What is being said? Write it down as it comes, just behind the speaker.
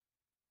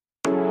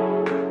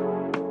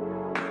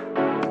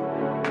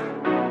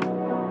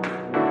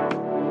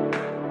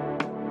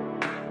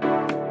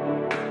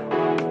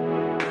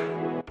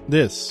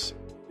This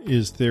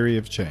is Theory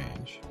of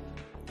Change.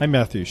 I'm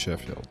Matthew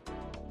Sheffield.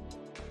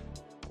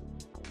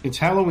 It's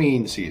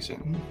Halloween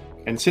season,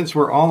 and since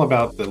we're all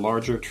about the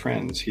larger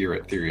trends here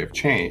at Theory of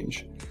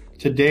Change,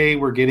 today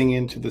we're getting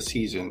into the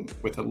season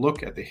with a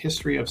look at the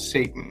history of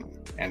Satan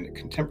and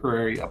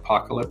contemporary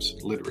apocalypse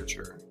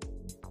literature.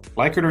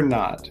 Like it or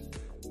not,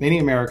 many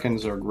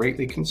Americans are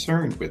greatly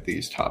concerned with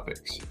these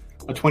topics.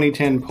 A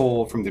 2010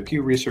 poll from the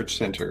Pew Research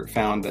Center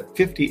found that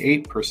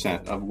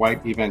 58% of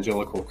white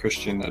evangelical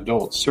Christian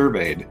adults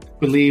surveyed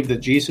believed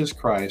that Jesus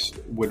Christ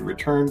would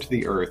return to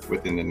the earth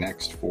within the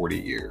next 40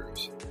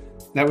 years.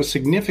 That was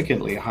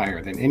significantly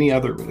higher than any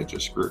other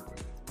religious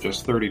group.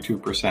 Just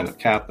 32% of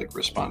Catholic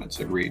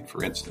respondents agreed,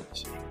 for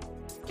instance.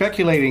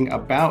 Speculating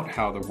about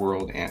how the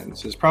world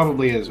ends is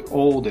probably as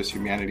old as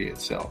humanity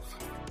itself.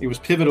 It was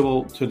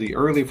pivotal to the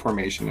early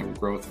formation and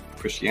growth of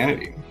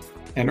Christianity.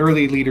 And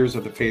early leaders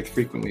of the faith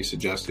frequently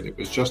suggested it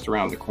was just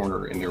around the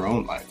corner in their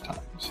own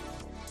lifetimes.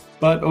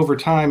 But over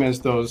time,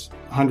 as those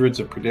hundreds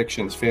of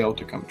predictions failed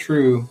to come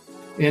true,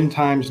 end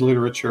times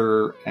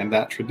literature and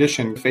that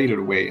tradition faded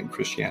away in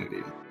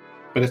Christianity.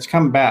 But it's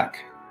come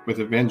back with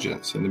a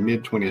vengeance in the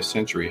mid-20th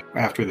century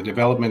after the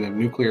development of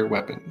nuclear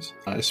weapons,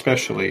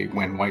 especially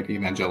when white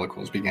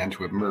evangelicals began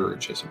to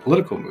emerge as a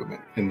political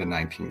movement in the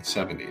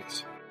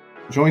 1970s.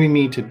 Joining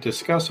me to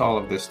discuss all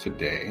of this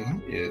today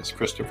is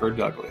Christopher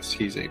Douglas.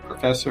 He's a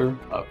professor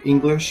of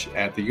English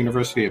at the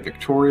University of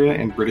Victoria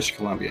in British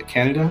Columbia,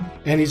 Canada.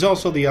 And he's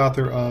also the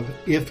author of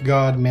If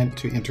God Meant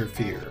to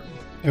Interfere,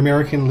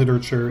 American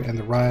Literature and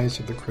the Rise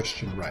of the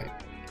Christian Right.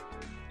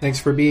 Thanks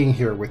for being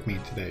here with me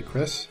today,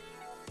 Chris.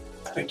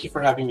 Thank you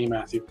for having me,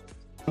 Matthew.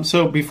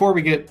 So before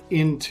we get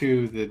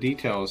into the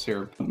details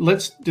here,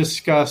 let's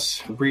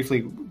discuss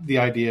briefly the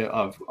idea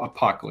of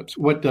apocalypse.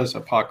 What does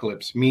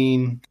apocalypse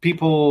mean?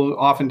 People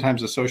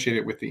oftentimes associate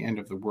it with the end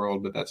of the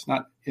world, but that's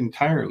not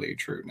entirely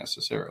true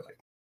necessarily.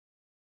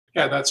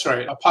 Yeah, that's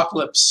right.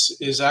 Apocalypse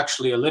is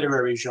actually a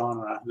literary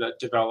genre that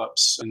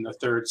develops in the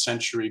 3rd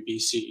century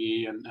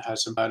BCE and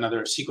has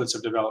another sequence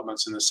of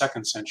developments in the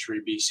 2nd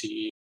century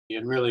BCE.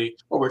 And really,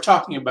 what we're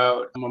talking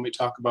about when we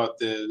talk about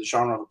the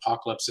genre of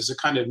apocalypse is a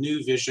kind of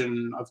new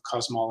vision of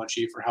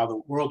cosmology for how the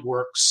world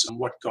works and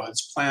what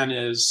God's plan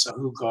is,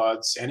 who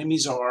God's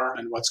enemies are,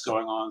 and what's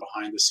going on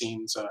behind the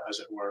scenes, as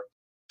it were.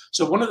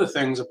 So one of the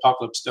things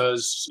apocalypse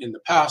does in the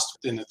past,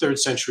 in the 3rd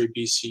century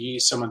BCE,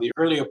 some of the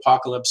early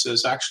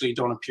apocalypses actually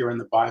don't appear in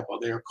the Bible.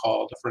 They are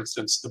called, for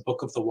instance, the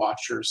Book of the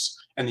Watchers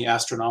and the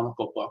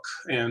Astronomical Book.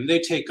 And they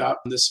take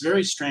up this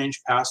very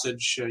strange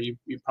passage.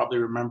 You probably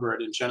remember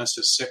it in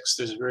Genesis 6.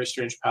 There's a very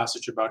strange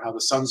passage about how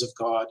the sons of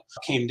God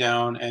came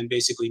down and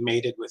basically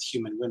mated with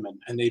human women.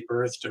 And they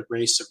birthed a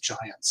race of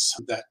giants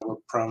that were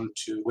prone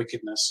to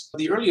wickedness.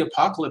 The early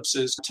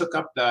apocalypses took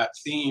up that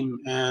theme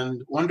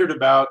and wondered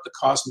about the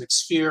cosmic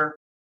sphere.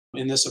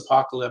 In this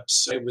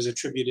apocalypse, it was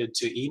attributed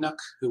to Enoch,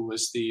 who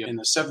was in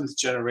the 7th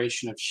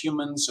generation of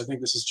humans. I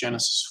think this is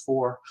Genesis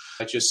 4.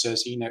 It just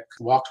says Enoch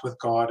walked with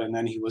God and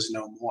then he was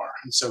no more.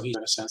 And so he,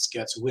 in a sense,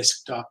 gets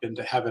whisked up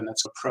into heaven.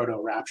 That's a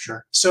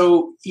proto-rapture.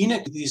 So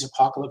Enoch, these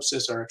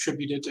apocalypses are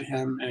attributed to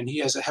him, and he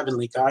has a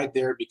heavenly guide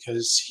there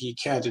because he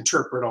can't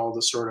interpret all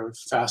the sort of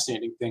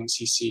fascinating things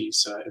he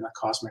sees in the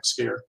cosmic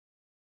sphere.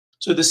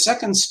 So the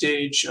second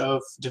stage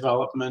of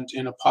development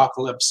in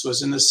apocalypse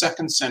was in the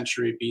 2nd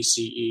century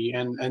BCE.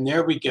 And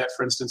there we get,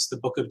 for instance, the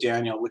book of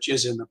Daniel, which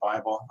is in the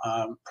Bible,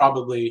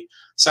 probably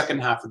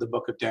second half of the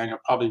book of Daniel,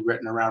 probably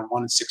written around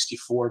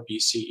 164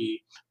 BCE.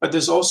 But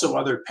there's also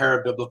other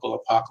parabiblical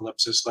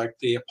apocalypses like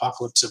the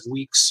apocalypse of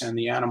weeks and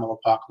the animal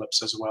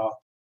apocalypse as well.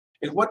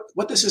 And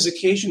what this is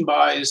occasioned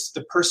by is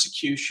the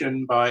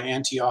persecution by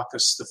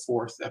Antiochus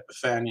IV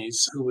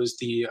Epiphanes, who was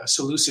the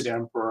Seleucid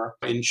emperor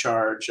in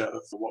charge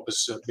of what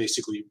was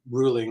basically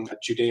ruling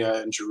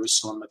Judea and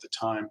Jerusalem at the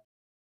time.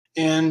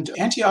 And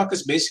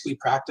Antiochus basically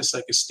practiced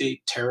like a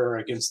state terror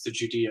against the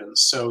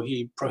Judeans. So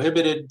he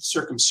prohibited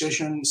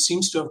circumcision,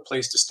 seems to have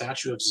placed a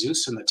statue of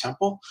Zeus in the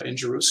temple in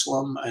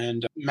Jerusalem,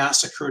 and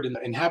massacred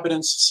the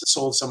inhabitants,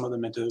 sold some of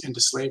them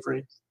into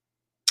slavery.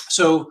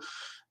 So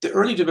the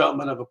early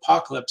development of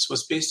apocalypse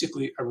was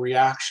basically a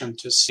reaction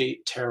to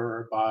state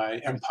terror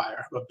by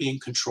empire, of being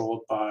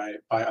controlled by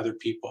other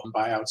people,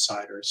 by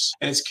outsiders.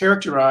 And it's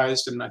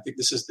characterized, and I think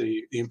this is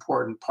the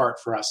important part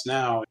for us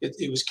now,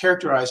 it was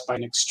characterized by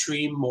an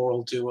extreme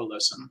moral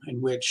dualism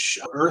in which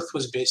Earth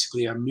was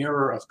basically a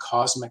mirror of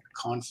cosmic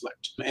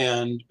conflict.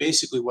 And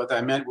basically what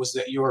that meant was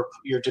that your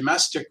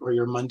domestic or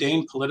your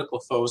mundane political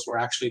foes were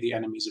actually the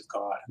enemies of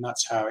God. And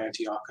that's how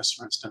Antiochus,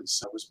 for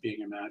instance, was being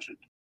imagined.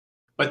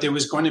 But there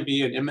was going to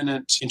be an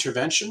imminent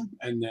intervention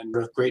and then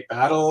a great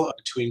battle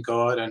between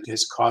God and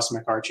his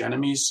cosmic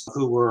archenemies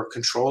who were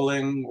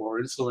controlling or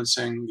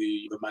influencing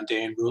the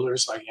mundane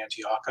rulers like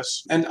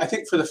Antiochus. And I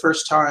think for the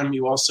first time,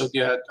 you also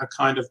get a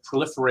kind of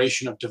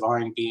proliferation of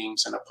divine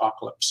beings in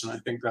apocalypse. And I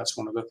think that's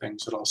one of the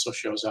things that also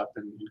shows up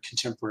in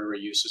contemporary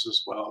uses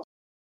as well.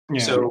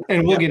 Yeah,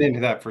 and we'll get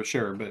into that for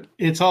sure, but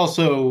it's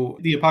also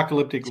the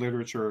apocalyptic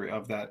literature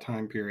of that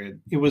time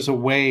period. It was a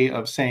way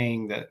of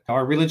saying that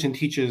our religion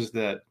teaches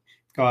that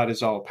God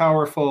is all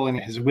powerful and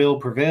his will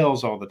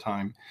prevails all the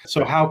time.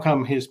 So how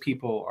come his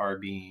people are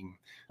being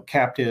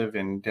captive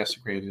and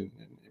desecrated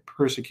and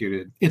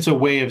persecuted? It's a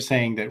way of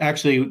saying that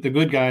actually the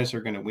good guys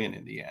are going to win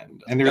in the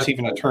end. And there's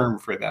even a term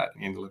for that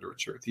in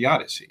literature,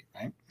 theodicy,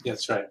 right?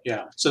 That's right,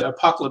 yeah. So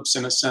apocalypse,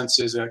 in a sense,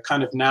 is a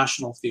kind of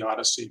national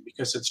theodicy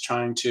because it's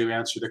trying to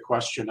answer the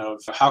question of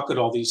how could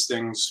all these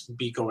things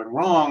be going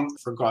wrong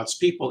for God's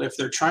people if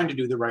they're trying to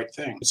do the right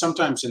thing.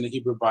 Sometimes in the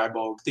Hebrew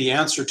Bible, the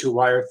answer to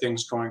why are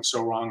things going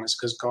so wrong is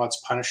because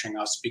God's punishing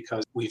us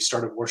because we've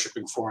started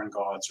worshiping foreign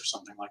gods or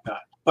something like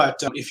that.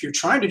 But if you're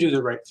trying to do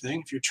the right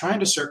thing, if you're trying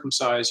to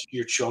circumcise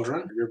your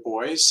children, your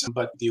boys,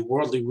 but the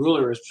worldly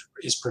ruler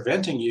is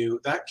preventing you,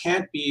 that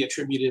can't be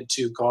attributed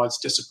to God's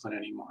discipline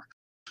anymore.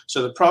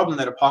 So the problem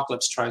that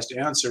Apocalypse tries to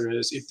answer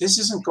is, if this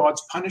isn't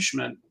God's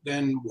punishment,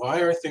 then why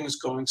are things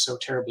going so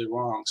terribly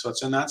wrong? So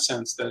it's in that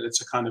sense that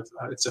it's a kind of,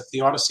 it's a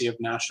theodicy of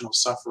national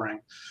suffering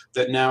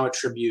that now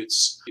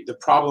attributes the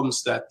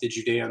problems that the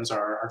Judeans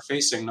are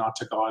facing, not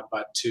to God,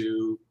 but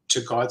to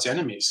God's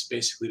enemies,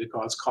 basically to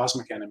God's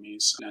cosmic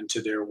enemies and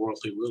to their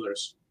worldly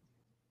rulers.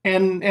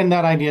 And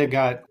that idea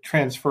got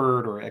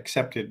transferred or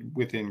accepted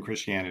within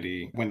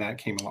Christianity when that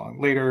came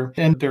along later.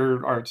 And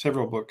there are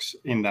several books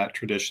in that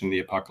tradition, the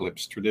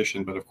Apocalypse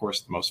tradition, but of course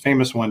the most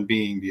famous one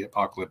being the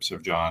Apocalypse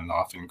of John,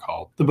 often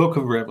called the Book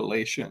of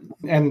Revelation.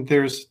 And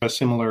there's a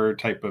similar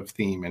type of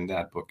theme in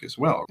that book as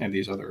well, and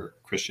these other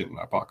Christian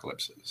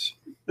apocalypses.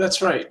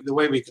 That's right. The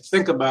way we could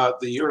think about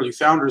the early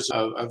founders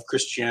of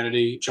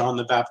Christianity, John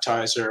the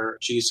Baptizer,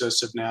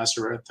 Jesus of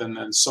Nazareth, and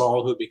then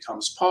Saul, who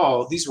becomes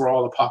Paul, these were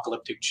all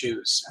apocalyptic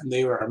Jews. And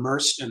they were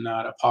immersed in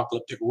that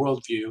apocalyptic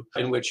worldview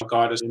in which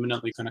God is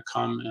imminently going to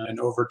come and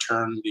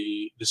overturn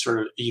the sort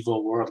of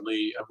evil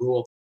worldly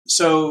rule.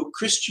 So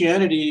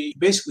Christianity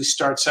basically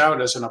starts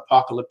out as an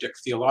apocalyptic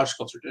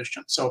theological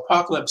tradition. So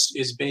apocalypse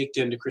is baked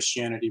into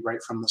Christianity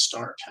right from the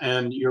start.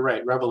 And you're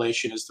right,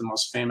 Revelation is the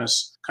most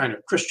famous kind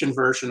of Christian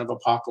version of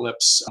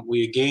apocalypse.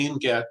 We again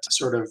get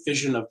sort of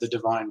vision of the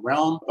divine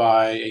realm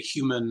by a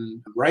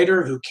human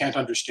writer who can't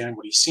understand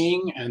what he's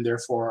seeing, and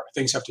therefore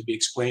things have to be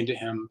explained to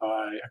him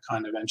by a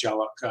kind of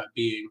angelic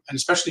being. And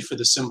especially for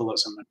the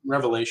symbolism.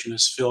 Revelation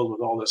is filled with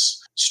all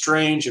this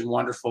strange and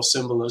wonderful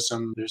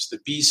symbolism. There's the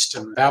beast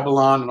and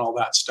Babylon and all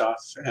that stuff.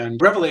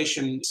 And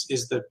Revelation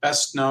is the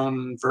best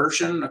known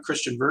version, a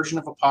Christian version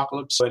of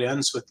Apocalypse. So it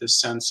ends with this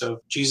sense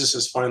of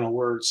Jesus's final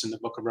words in the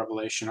book of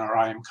Revelation are,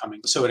 I am coming.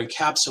 So it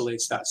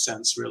encapsulates that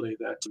sense really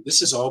that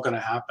this is all going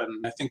to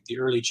happen. I think the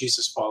early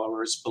Jesus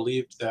followers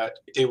believed that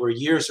they were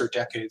years or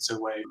decades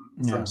away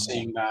from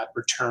seeing that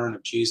return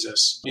of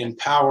Jesus in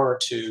power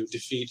to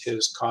defeat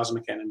his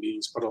cosmic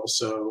enemies, but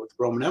also the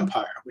Roman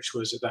Empire, which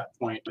was at that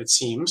point, it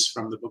seems,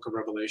 from the book of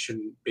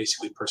Revelation,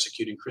 basically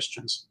persecuting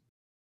Christians.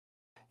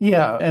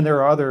 Yeah, and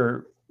there are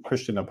other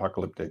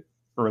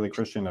early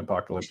Christian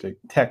apocalyptic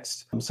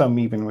texts, some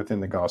even within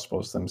the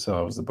Gospels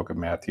themselves. The book of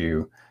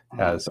Matthew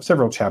has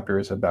several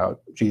chapters about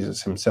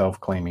Jesus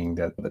himself claiming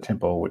that the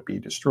temple would be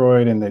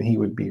destroyed and that he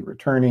would be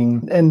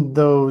returning. And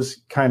those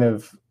kind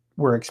of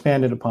were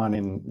expanded upon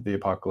in the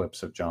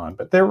Apocalypse of John,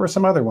 but there were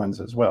some other ones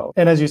as well.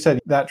 And as you said,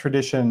 that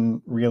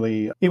tradition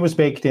really, it was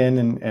baked in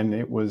and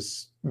it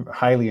was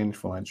highly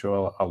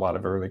influential. A lot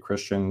of early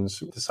Christians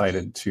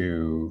decided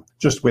to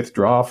just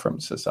withdraw from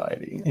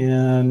society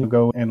and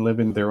go and live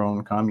in their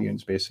own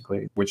communes,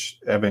 basically, which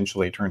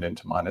eventually turned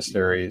into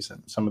monasteries.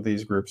 And some of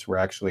these groups were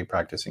actually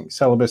practicing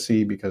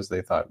celibacy because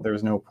they thought there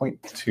was no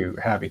point to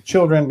having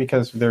children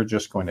because they're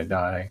just going to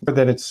die, or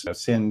that it's a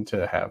sin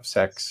to have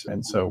sex.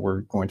 And so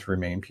we're going to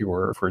remain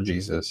pure for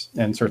Jesus.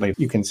 And certainly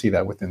you can see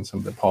that within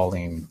some of the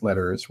Pauline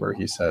letters where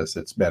he says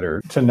it's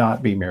better to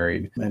not be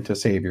married than to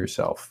save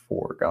yourself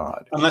for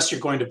God. Unless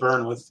you're going to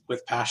burn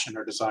with passion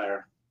or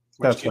desire.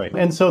 That's right.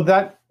 And so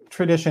that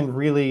tradition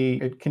really,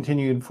 it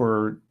continued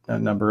for a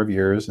number of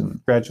years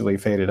and gradually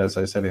faded, as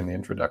I said in the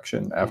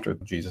introduction, after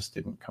Jesus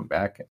didn't come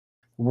back.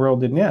 The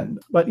world didn't end.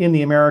 But in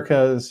the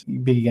Americas, you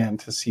began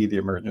to see the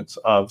emergence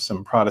of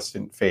some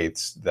Protestant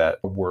faiths that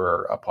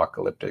were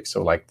apocalyptic.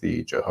 So like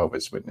the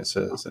Jehovah's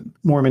Witnesses and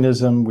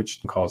Mormonism,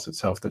 which calls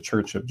itself the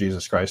Church of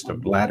Jesus Christ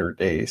of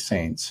Latter-day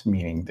Saints,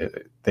 meaning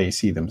that they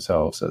see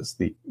themselves as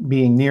the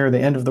being near the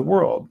end of the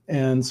world.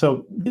 And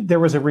so there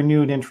was a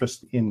renewed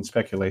interest in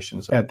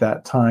speculations at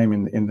that time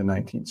in the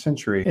 19th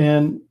century.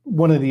 And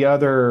one of the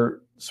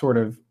other sort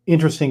of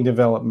interesting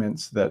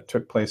developments that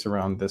took place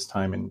around this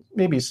time and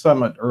maybe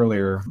somewhat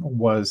earlier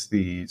was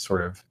the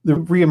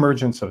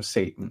reemergence of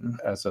Satan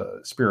as a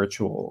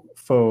spiritual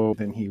foe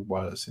than he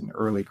was in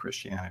early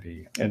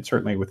Christianity and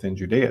certainly within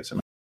Judaism.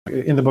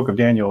 In the book of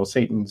Daniel,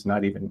 Satan's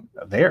not even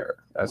there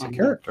as a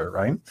character,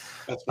 right?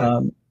 That's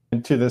right.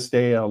 And to this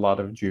day, a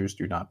lot of Jews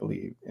do not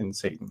believe in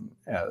Satan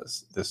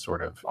as this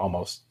sort of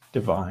almost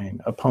divine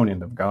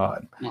opponent of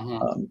God.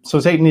 So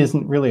Satan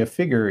isn't really a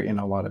figure in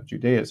a lot of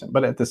Judaism.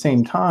 But at the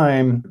same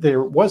time,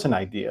 there was an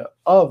idea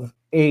of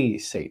a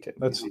Satan.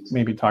 Let's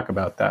maybe talk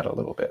about that a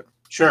little bit.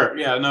 Sure.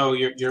 Yeah, no,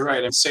 you're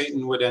right. And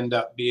Satan would end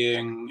up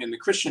being, in the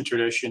Christian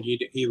tradition,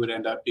 he would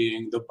end up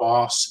being the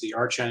boss, the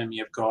archenemy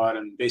of God,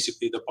 and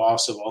basically the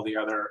boss of all the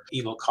other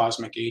evil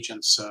cosmic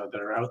agents that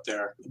are out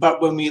there.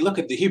 But when we look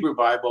at the Hebrew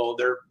Bible,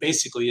 there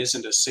basically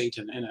isn't a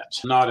Satan in it,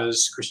 not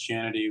as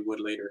Christianity would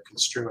later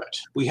construe it.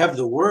 We have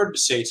the word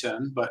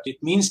Satan, but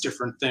it means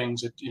different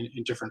things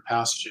in different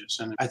passages.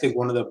 And I think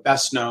one of the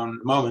best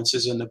known moments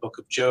is in the book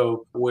of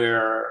Job,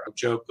 where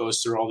Job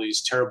goes through all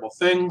these terrible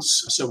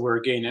things. So we're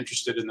again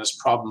interested in this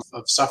problem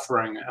of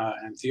suffering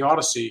and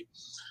theodicy.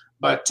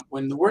 But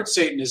when the word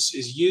Satan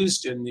is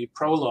used in the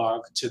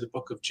prologue to the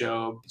book of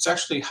Job, it's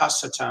actually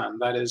Hasatan,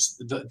 that is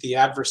the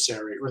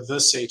adversary or the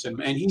Satan.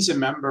 And he's a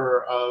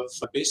member of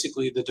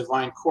basically the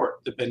divine court,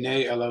 the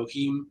B'nai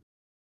Elohim.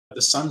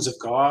 The sons of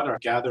God are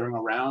gathering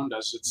around,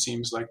 as it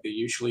seems like they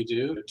usually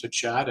do, to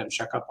chat and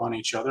check up on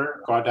each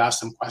other. God asks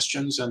them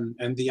questions, and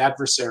the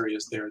adversary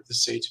is there. The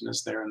Satan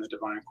is there in the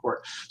divine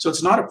court. So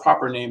it's not a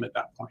proper name at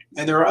that point.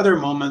 And there are other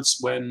moments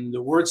when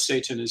the word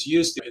Satan is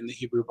used in the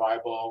Hebrew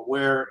Bible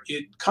where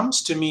it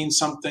comes to mean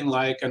something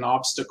like an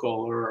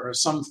obstacle or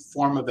some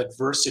form of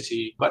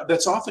adversity, but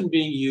that's often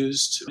being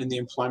used in the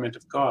employment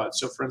of God.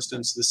 So, for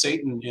instance, the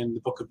Satan in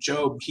the book of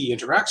Job, he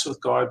interacts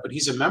with God, but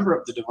he's a member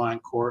of the divine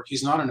court.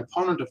 He's not an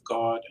opponent of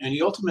God, and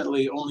he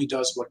ultimately only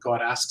does what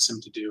God asks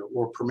him to do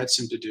or permits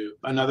him to do.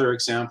 Another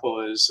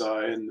example is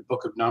in the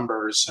book of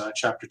Numbers,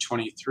 chapter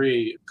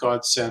 23,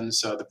 God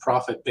sends the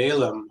prophet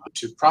Balaam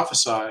to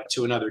prophesy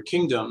to another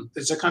kingdom.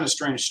 It's a kind of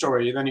strange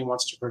story. Then he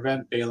wants to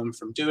prevent Balaam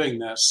from doing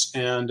this,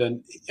 and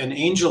an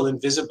angel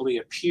invisibly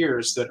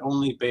appears that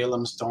only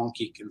Balaam's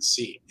donkey can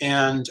see.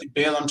 And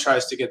Balaam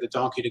tries to get the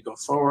donkey to go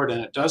forward, and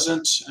it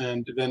doesn't.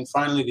 And then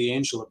finally the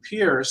angel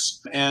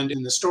appears, and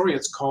in the story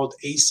it's called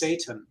a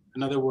Satan.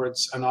 In other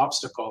words, an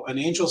obstacle. An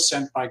angel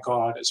sent by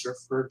God is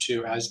referred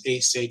to as a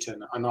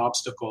Satan, an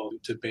obstacle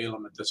to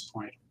Balaam at this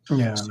point.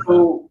 Yeah.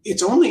 So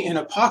it's only in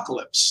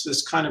Apocalypse,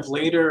 this kind of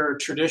later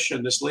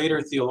tradition, this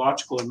later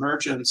theological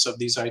emergence of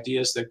these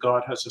ideas that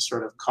God has a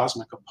sort of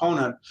cosmic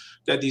opponent,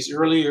 that these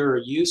earlier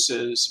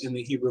uses in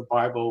the Hebrew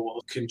Bible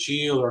will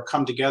congeal or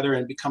come together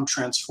and become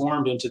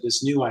transformed into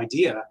this new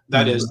idea.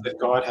 That is, that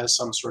God has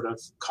some sort of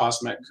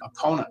cosmic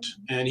opponent.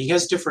 And he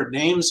has different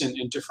names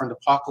in different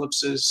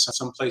apocalypses.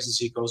 Some places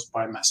he goes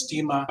by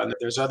Mastema, and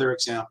there's other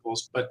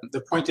examples. But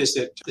the point is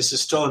that this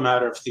is still a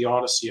matter of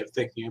theodicy, of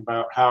thinking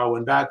about how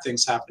when bad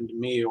things happen to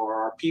me or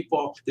our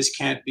people, this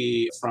can't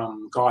be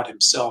from God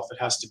himself. It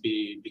has to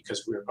be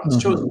because we're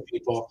God's chosen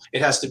people.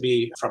 It has to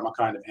be from a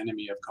kind of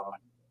enemy of God.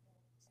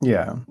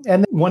 Yeah.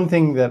 And one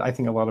thing that I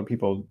think a lot of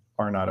people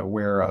are not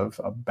aware of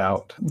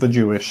about the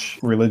Jewish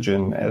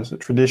religion as a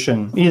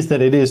tradition is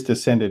that it is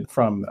descended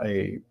from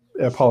a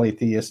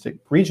polytheistic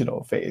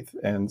regional faith.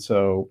 And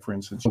so, for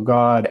instance,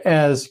 God,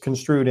 as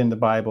construed in the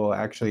Bible,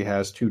 actually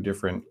has two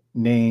different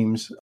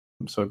names.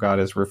 So God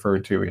is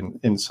referred to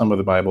in some of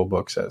the Bible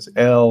books as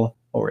El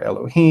or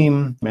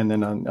Elohim, and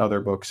then on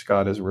other books,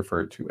 God is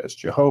referred to as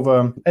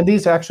Jehovah. And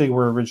these actually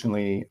were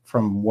originally,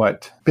 from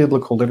what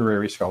biblical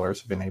literary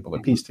scholars have been able to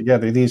piece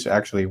together, these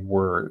actually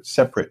were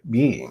separate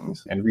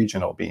beings and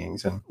regional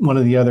beings. And one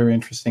of the other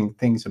interesting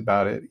things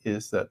about it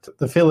is that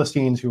the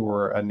Philistines, who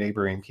were a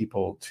neighboring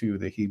people to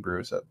the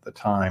Hebrews at the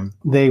time,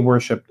 they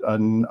worshipped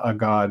a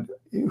god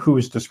who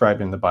is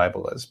described in the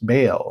Bible as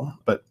Baal,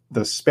 but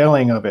the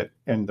spelling of it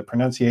and the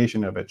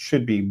pronunciation of it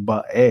should be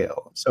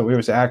Baal. So it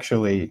was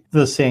actually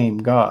the same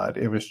God.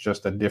 It was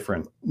just a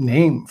different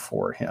name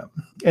for him.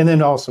 And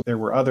then also there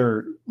were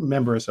other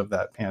members of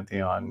that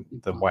pantheon.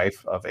 The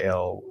wife of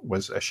El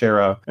was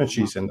Asherah, and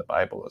she's in the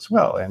Bible as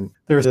well. And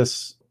there's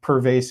this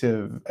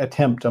pervasive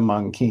attempt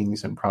among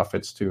kings and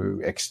prophets to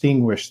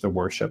extinguish the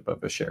worship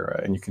of Asherah,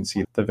 and you can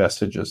see the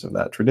vestiges of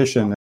that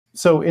tradition.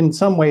 So in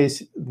some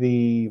ways,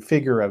 the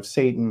figure of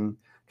Satan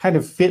kind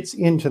of fits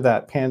into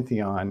that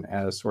pantheon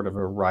as sort of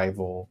a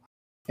rival.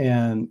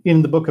 And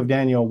in the book of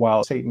Daniel,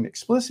 while Satan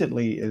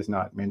explicitly is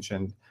not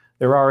mentioned,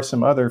 there are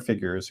some other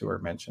figures who are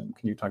mentioned.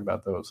 Can you talk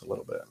about those a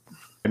little bit?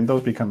 And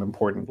those become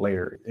important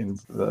later in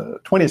the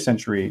 20th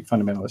century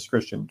fundamentalist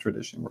Christian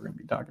tradition we're going to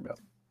be talking about.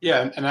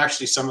 Yeah, and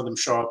actually some of them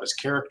show up as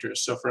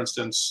characters. So for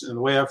instance,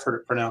 the way I've heard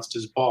it pronounced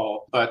is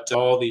Baal, but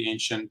Baal, the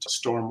ancient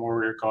storm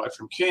warrior god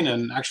from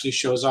Canaan, actually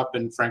shows up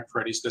in Frank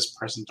Peretti's This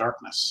Present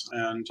Darkness.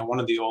 And one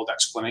of the old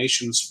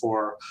explanations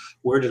for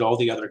where did all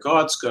the other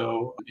gods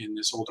go in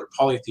this older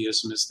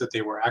polytheism is that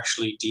they were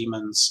actually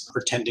demons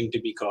pretending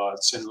to be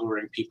gods and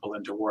luring people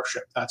into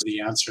worship. That's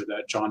the answer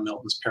that John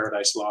Milton's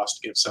Paradise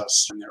Lost gives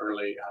us in the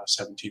early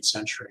 17th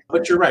century.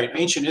 But you're right,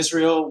 ancient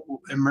Israel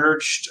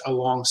emerged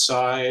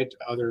alongside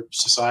other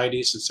societies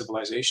societies and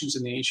civilizations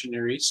in the ancient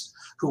Near East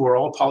who were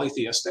all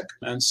polytheistic.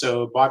 And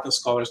so Bible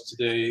scholars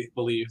today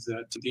believe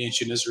that the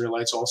ancient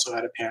Israelites also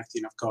had a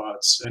pantheon of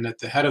gods. And at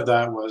the head of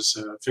that was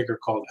a figure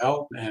called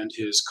El and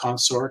his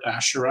consort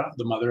Asherah,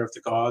 the mother of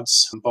the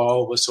gods.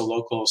 Baal was a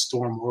local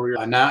storm warrior.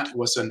 Anat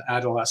was an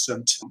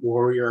adolescent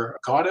warrior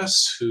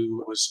goddess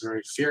who was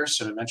very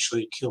fierce and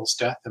eventually kills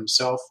death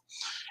himself.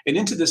 And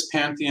into this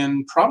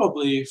pantheon,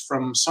 probably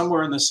from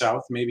somewhere in the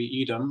south,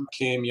 maybe Edom,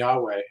 came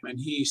Yahweh. And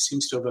he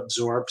seems to have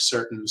absorbed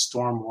certain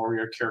storm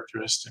warrior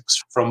characteristics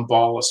from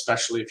Baal,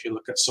 especially if you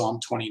look at Psalm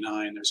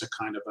 29. There's a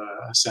kind of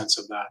a sense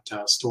of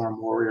that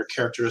storm warrior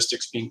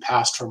characteristics being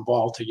passed from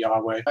Baal to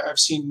Yahweh. I've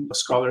seen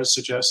scholars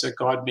suggest that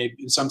God may,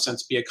 in some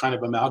sense, be a kind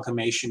of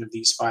amalgamation of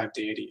these five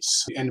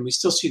deities. And we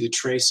still see the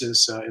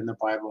traces in the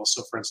Bible.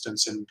 So, for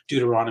instance, in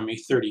Deuteronomy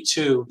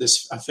 32,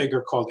 a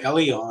figure called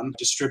Elion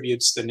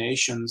distributes the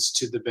nations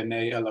to the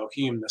B'nai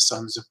Elohim, the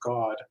sons of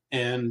God.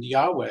 And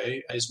Yahweh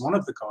is one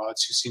of the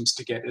gods who seems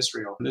to get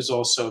Israel. And there's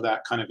also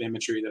that kind of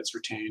imagery that's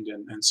retained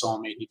in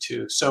Psalm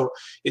 82. So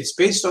it's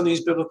based on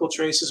these biblical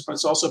traces, but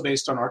it's also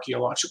based on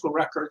archaeological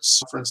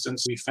records. For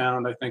instance, we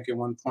found, I think, at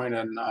one point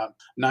in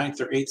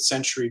 9th or 8th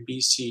century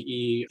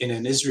BCE in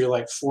an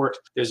Israelite fort,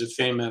 there's a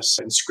famous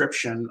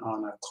inscription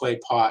on a clay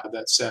pot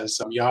that says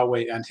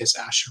Yahweh and his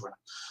Asherah.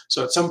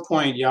 So at some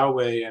point,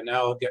 Yahweh and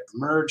El get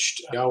merged.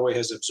 Yahweh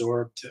has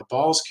absorbed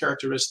Baal's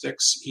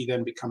characteristics. He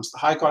then becomes the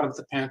high god of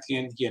the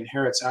pantheon. He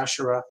inherits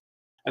Asherah.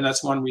 And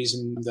that's one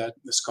reason that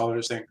the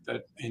scholars think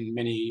that in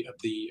many of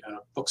the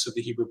books of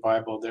the Hebrew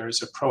Bible, there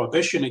is a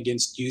prohibition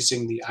against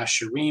using the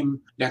Asherim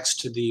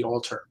next to the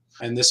altar.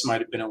 And this might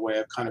have been a way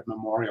of kind of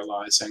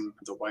memorializing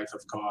the wife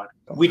of God.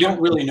 We don't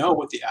really know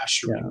what the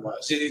Asherim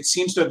was. It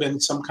seems to have been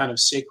some kind of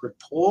sacred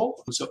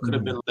pole. So it could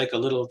have been like a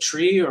little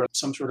tree or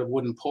some sort of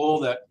wooden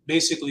pole that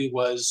basically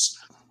was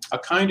a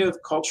kind of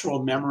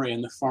cultural memory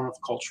in the form of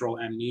cultural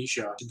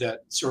amnesia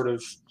that sort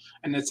of,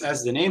 and it's,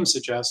 as the name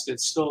suggests,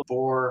 it still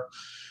bore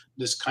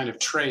this kind of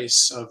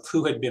trace of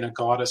who had been a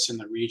goddess in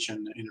the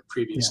region in a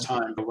previous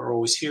time. But we're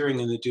always hearing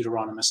in the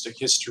Deuteronomistic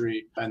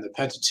history and the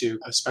Pentateuch,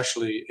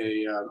 especially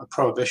a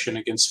prohibition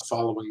against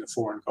following the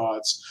foreign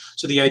gods.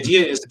 So the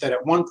idea is that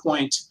at one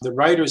point, the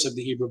writers of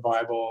the Hebrew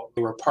Bible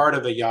were part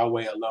of a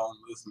Yahweh alone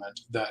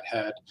movement that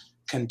had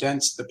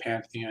condensed the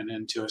pantheon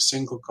into a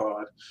single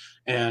god.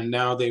 And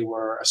now they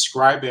were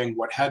ascribing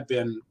what had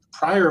been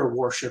prior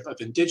worship of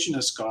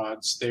indigenous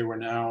gods, they were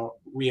now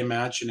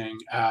reimagining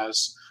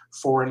as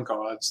foreign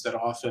gods that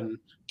often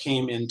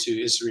came into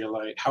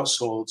Israelite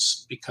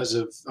households because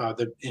of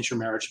the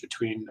intermarriage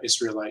between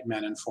Israelite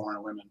men and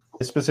foreign women.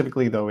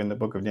 Specifically, though, in the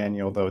book of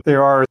Daniel, though,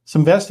 there are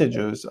some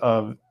vestiges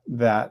of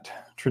that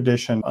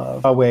tradition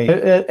of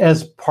Yahweh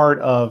as part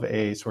of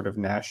a sort of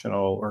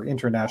national or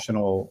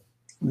international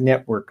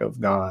network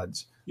of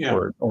gods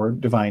or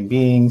divine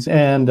beings.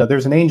 And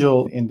there's an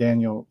angel in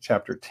Daniel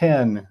chapter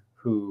 10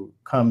 who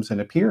comes and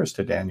appears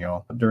to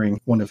Daniel during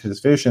one of his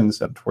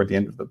visions toward the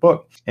end of the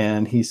book.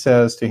 And he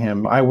says to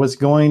him, I was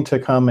going to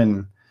come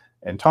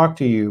and talk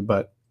to you,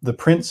 but the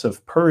prince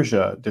of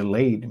Persia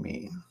delayed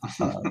me.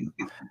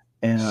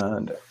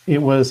 And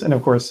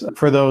of course,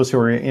 for those who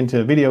are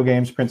into video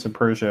games, Prince of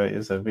Persia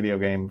is a video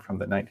game from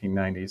the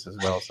 1990s as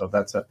well. So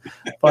that's a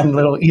fun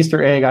little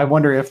Easter egg. I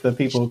wonder if the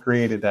people who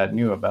created that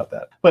knew about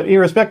that. But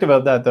irrespective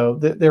of that, though,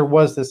 there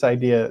was this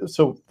idea.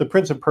 So the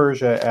Prince of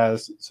Persia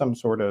as some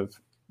sort of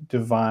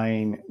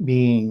divine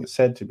being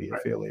said to be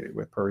affiliated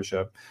with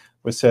Persia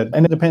was said,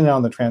 and depending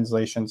on the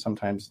translation,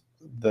 sometimes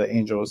the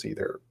angel is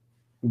either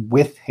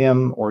with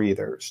him or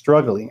either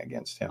struggling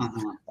against him.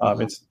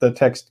 The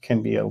text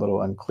can be a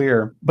little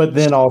unclear, but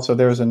then also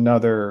there's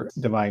another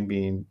divine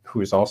being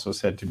who is also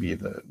said to be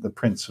the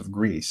Prince of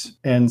Greece.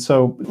 And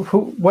so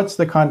what's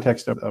the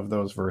context of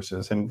those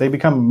verses? And they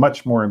become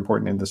much more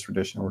important in this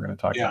tradition we're going to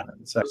talk about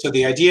in a second. So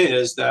the idea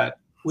is that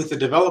with the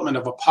development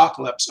of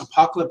apocalypse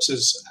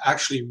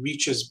actually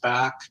reaches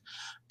back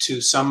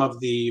to some of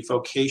the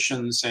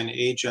vocations and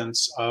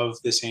agents of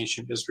this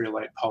ancient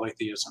Israelite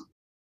polytheism.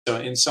 So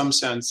in some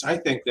sense, I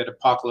think that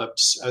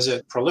apocalypse, as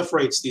it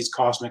proliferates these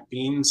cosmic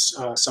beings,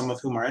 some of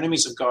whom are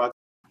enemies of God,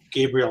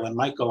 Gabriel and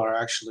Michael are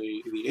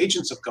actually the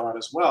agents of God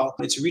as well.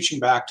 It's reaching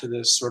back to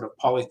this sort of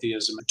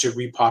polytheism to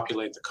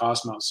repopulate the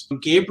cosmos.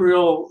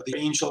 Gabriel, the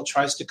angel,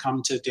 tries to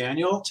come to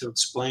Daniel to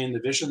explain the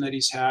vision that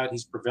he's had.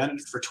 He's prevented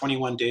for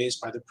 21 days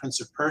by the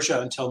Prince of Persia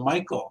until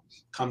Michael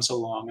comes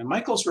along. And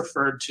Michael's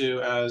referred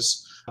to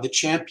as the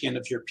champion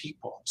of your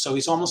people. So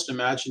he's almost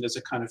imagined as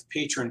a kind of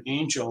patron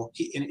angel.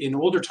 In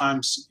older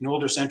times, in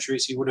older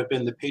centuries, he would have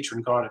been the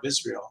patron god of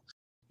Israel.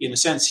 In a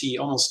sense, he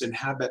almost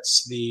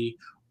inhabits the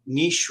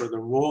niche or the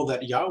role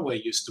that Yahweh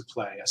used to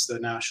play as the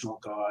national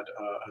god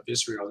of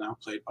Israel, now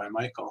played by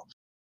Michael.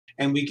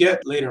 And we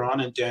get later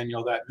on in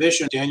Daniel that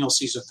vision. Daniel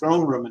sees a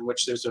throne room in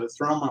which there's a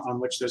throne on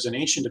which there's an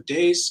Ancient of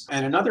Days,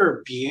 and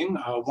another being,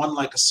 one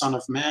like a son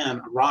of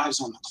man,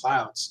 arrives on the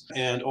clouds,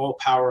 and all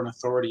power and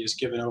authority is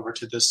given over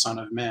to this Son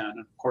of Man. And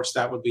of course,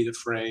 that would be the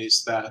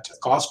phrase that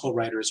gospel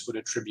writers would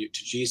attribute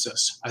to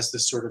Jesus as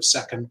this sort of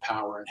second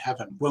power in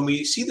heaven. When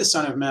we see the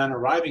Son of Man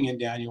arriving in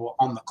Daniel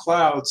on the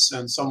clouds,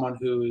 and someone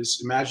who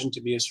is imagined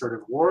to be a sort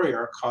of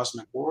warrior, a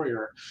cosmic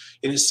warrior,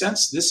 in a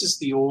sense, this is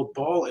the old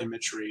Baal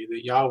imagery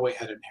that Yahweh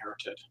had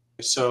inherited.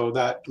 So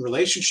that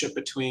relationship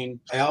between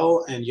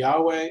El and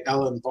Yahweh,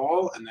 El and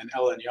Baal, and then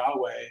El and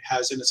Yahweh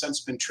has, in a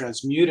sense, been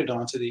transmuted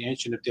onto the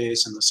Ancient of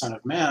Days and the Son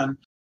of Man.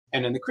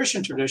 And in the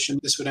Christian tradition,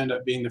 this would end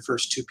up being the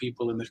first two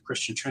people in the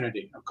Christian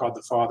Trinity, of God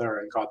the Father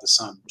and God the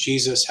Son.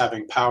 Jesus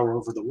having power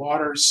over the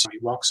waters. He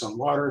walks on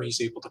water.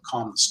 He's able to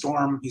calm the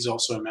storm. He's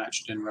also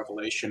imagined in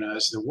Revelation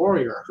as the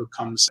warrior who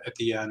comes at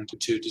the end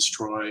to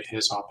destroy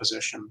his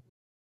opposition.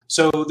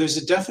 So there's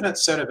a definite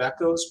set of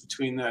echoes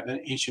between that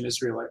ancient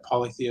Israelite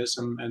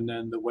polytheism and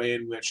then the way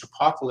in which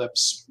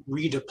Apocalypse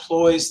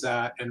redeploys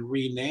that and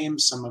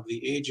renames some of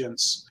the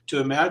agents to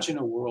imagine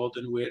a world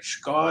in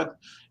which God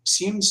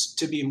seems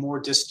to be more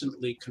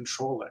distantly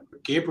controlling.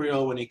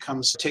 Gabriel, when he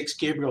comes, takes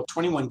Gabriel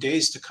 21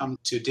 days to come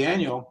to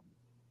Daniel.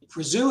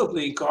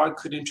 Presumably, God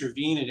could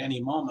intervene at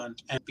any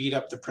moment and beat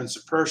up the Prince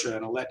of Persia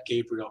and let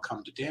Gabriel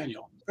come to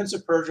Daniel. The Prince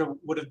of Persia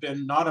would have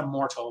been not a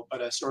mortal,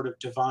 but a sort of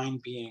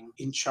divine being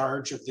in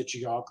charge of the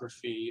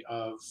geography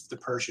of the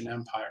Persian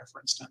Empire,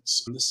 for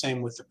instance. And the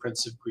same with the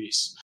Prince of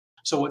Greece.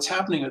 So what's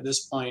happening at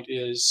this point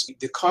is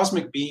the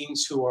cosmic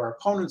beings who are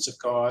opponents of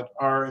God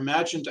are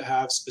imagined to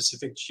have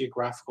specific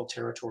geographical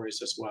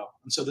territories as well.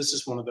 And so this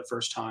is one of the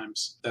first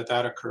times that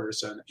that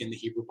occurs in the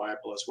Hebrew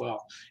Bible as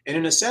well. And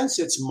in a sense,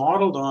 it's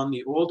modeled on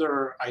the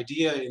older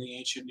idea in the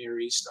ancient Near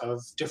East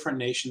of different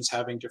nations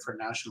having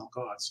different national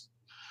gods.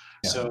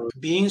 Yeah. So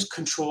beings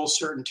control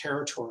certain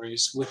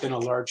territories within a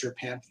larger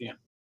pantheon.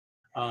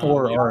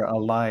 Or are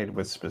allied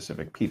with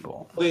specific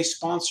people. They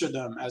sponsor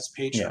them as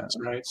patrons,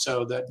 right?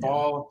 So that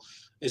Baal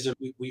is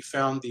we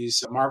found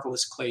these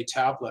marvelous clay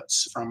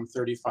tablets from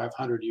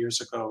 3,500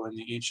 years ago in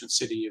the ancient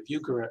city of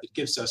Ugarit. It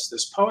gives us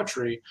this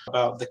poetry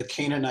about the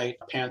Canaanite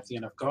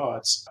pantheon of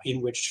gods,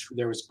 in which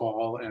there was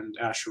Baal and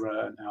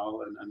Asherah and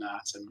El and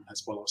Anat, and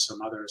as well as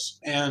some others.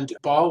 And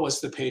Baal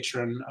was the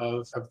patron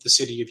of the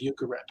city of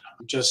Ugarit,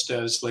 just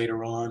as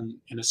later on,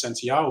 in a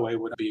sense, Yahweh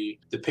would be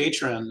the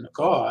patron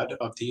god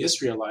of the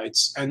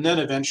Israelites, and then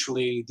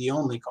eventually the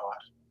only god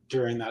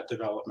during that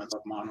development of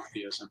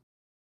monotheism.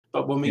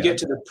 But when we get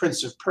to the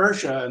Prince of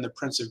Persia and the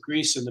Prince of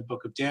Greece in the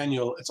book of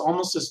Daniel, it's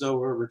almost as though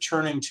we're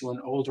returning to an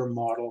older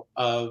model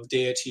of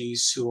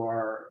deities who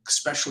are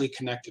especially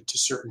connected to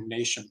certain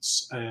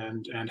nations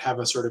and have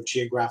a sort of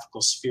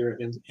geographical sphere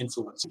of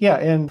influence. Yeah,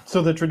 and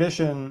so the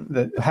tradition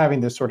that having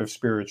this sort of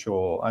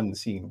spiritual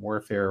unseen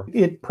warfare,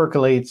 it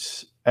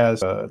percolates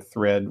as a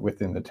thread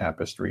within the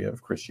tapestry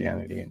of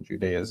Christianity and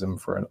Judaism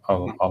for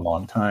a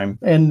long time.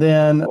 And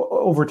then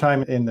over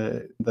time in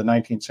the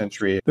 19th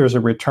century, there's a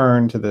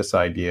return to this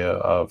idea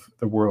of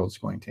the world's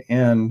going to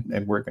end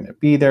and we're going to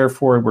be there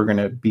for it. We're going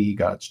to be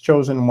God's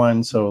chosen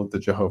one. So the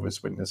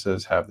Jehovah's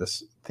Witnesses have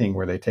this thing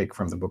where they take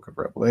from the book of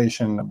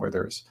Revelation, where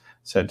there's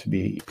said to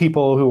be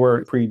people who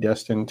are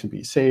predestined to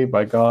be saved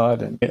by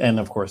God.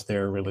 And of course,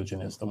 their religion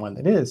is the one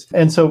that is.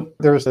 And so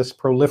there's this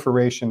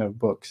proliferation of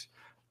books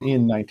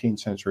in 19th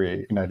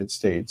century United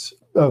States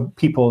of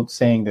people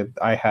saying that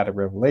I had a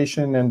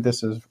revelation and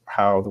this is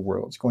how the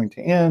world's going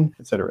to end,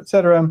 et cetera, et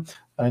cetera.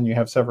 And you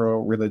have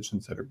several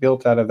religions that are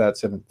built out of that: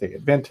 Seventh-day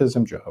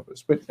Adventism,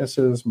 Jehovah's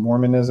Witnesses,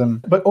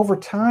 Mormonism. But over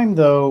time,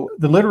 though,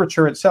 the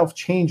literature itself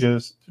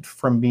changes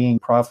from being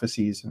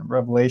prophecies and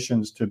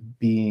revelations to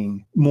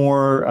being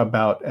more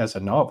about as a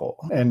novel.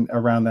 And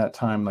around that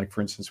time, like, for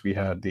instance, we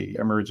had the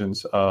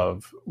emergence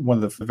of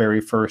one of the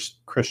very first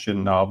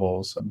Christian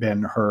novels,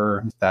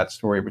 Ben-Hur, that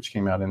story, which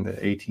came out in the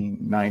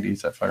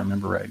 1890s, if I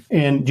remember right.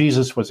 And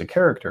Jesus was a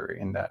character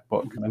in that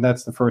book. And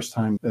that's the first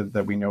time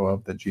that we know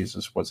of that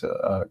Jesus was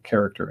a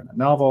character in a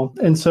novel.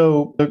 And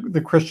so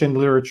the Christian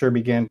literature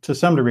began to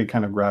some degree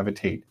kind of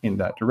gravitate in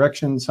that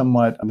direction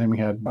somewhat. And then we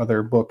had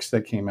other books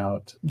that came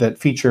out that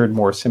featured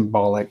more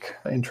symbolic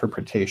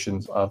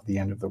interpretations of the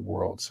end of the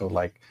world. So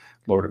like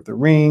Lord of the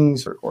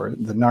Rings or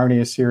the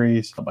Narnia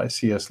series by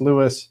C.S.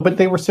 Lewis. But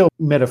they were still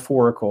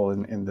metaphorical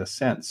in this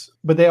sense.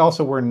 But they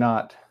also were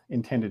not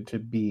intended to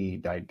be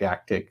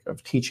didactic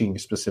of teaching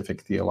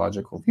specific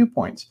theological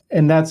viewpoints.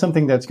 And that's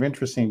something that's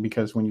interesting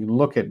because when you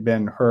look at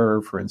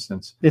Ben-Hur, for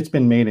instance, it's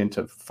been made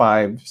into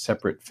 5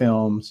 separate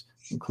films,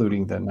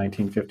 including the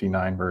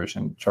 1959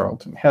 version,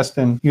 Charlton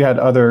Heston. You had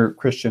other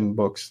Christian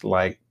books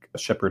like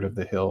Shepherd of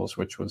the Hills,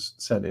 which was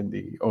set in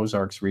the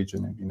Ozarks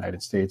region in the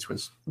United States,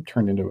 was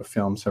turned into a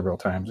film several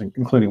times,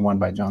 including one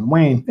by John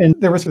Wayne. And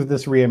there was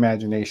this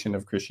reimagination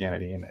of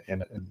Christianity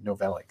in a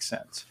novellic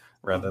sense,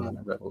 rather than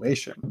a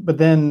revelation. But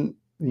then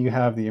you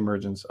have the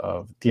emergence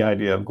of the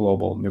idea of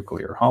global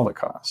nuclear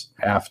holocaust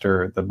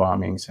after the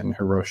bombings in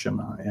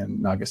Hiroshima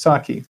and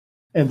Nagasaki.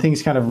 And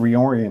things kind of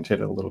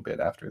reoriented a little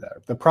bit after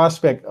that. The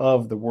prospect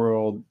of the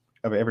world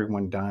of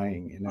everyone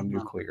dying in a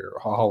nuclear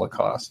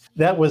holocaust.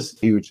 That was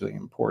hugely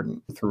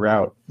important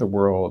throughout the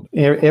world.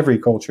 Every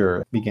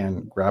culture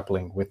began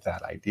grappling with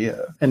that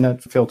idea, and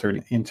that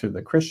filtered into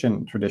the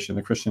Christian tradition,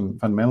 the Christian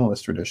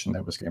fundamentalist tradition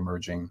that was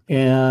emerging.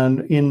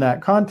 And in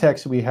that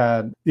context, we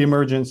had the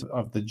emergence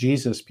of the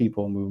Jesus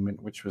People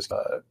movement, which was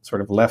a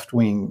sort of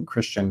left-wing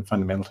Christian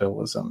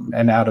fundamentalism.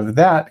 And out of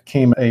that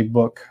came a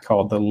book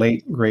called The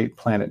Late Great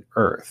Planet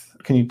Earth.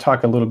 Can you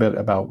talk a little bit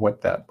about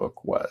what that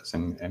book was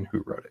and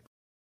who wrote it?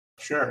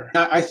 Sure.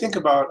 I think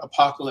about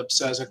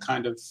apocalypse as a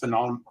kind of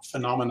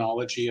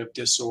phenomenology of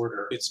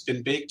disorder. It's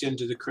been baked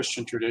into the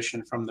Christian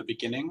tradition from the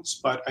beginnings,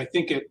 but I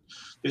think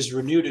there's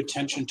renewed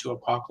attention to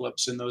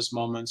apocalypse in those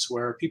moments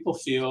where people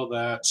feel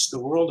that the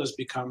world has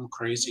become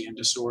crazy and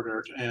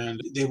disordered,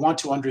 and they want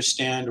to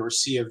understand or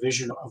see a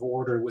vision of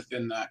order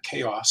within that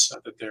chaos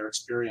that they're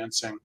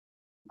experiencing.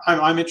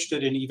 I'm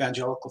interested in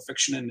evangelical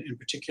fiction in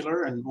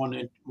particular, and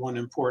one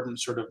important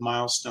sort of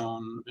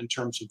milestone in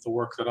terms of the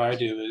work that I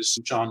do is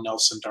John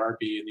Nelson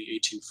Darby in the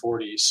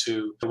 1840s,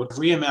 who would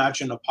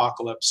reimagine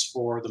apocalypse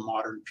for the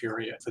modern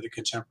period, for the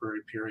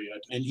contemporary period.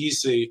 And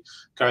he's the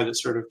guy that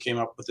sort of came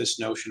up with this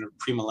notion of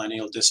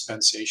premillennial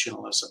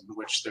dispensationalism,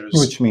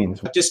 which means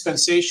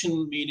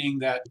dispensation, meaning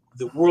that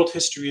the world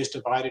history is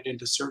divided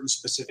into certain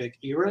specific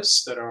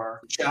eras that are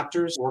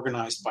chapters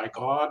organized by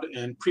God,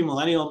 and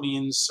premillennial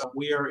means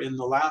we are in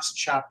the last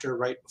chapter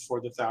right before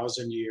the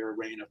 1,000-year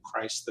reign of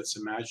Christ that's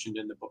imagined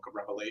in the book of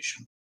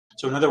Revelation.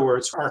 So in other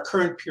words, our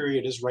current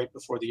period is right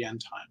before the end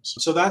times.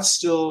 So that's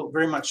still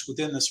very much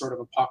within the sort of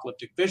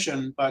apocalyptic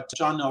vision, but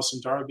John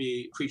Nelson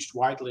Darby preached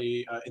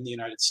widely in the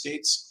United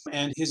States,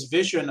 and his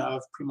vision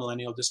of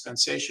premillennial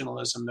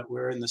dispensationalism, that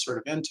we're in the sort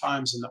of end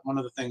times and that one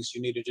of the things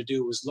you needed to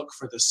do was look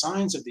for the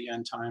signs of the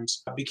end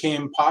times,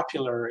 became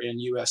popular in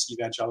U.S.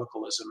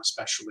 evangelicalism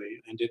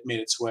especially, and it made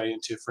its way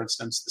into, for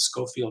instance, the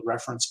Scofield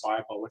Reference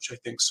Bible, which I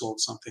think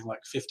sold something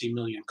like 50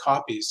 million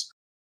copies.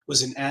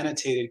 Was an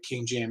annotated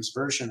King James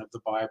version of the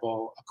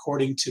Bible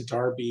according to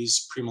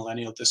Darby's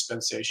premillennial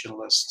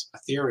dispensationalist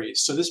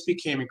theories. So this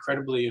became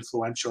incredibly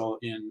influential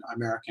in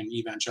American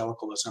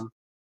evangelicalism.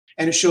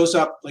 And it shows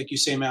up, like you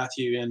say,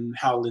 Matthew, in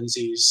Hal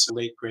Lindsey's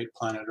Late Great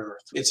Planet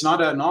Earth. It's not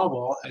a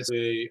novel, it's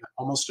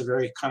almost a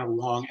very kind of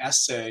long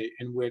essay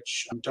in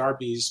which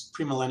Darby's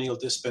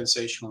premillennial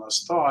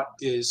dispensationalist thought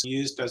is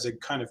used as a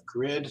kind of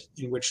grid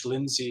in which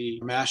Lindsey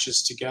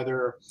mashes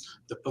together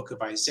the book of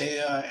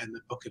Isaiah and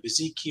the book of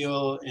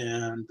Ezekiel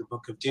and the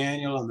book of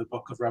Daniel and the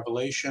book of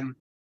Revelation.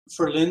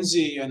 For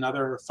Lindsey and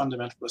other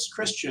fundamentalist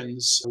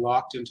Christians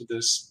locked into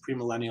this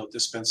premillennial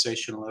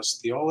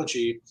dispensationalist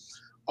theology,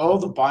 all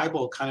the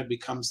Bible kind of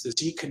becomes this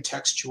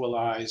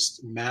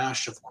decontextualized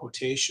mash of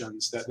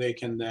quotations that they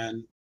can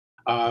then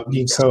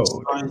decode.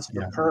 Signs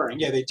of occurring.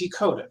 Yeah, they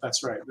decode it.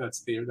 That's right.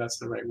 That's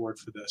the right word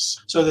for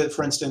this. So that,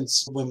 for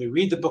instance, when we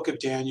read the book of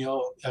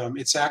Daniel,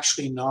 it's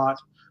actually not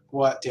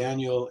what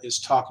Daniel is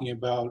talking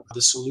about,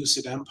 the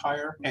Seleucid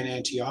Empire and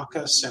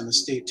Antiochus and the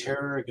state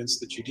terror against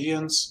the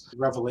Judeans.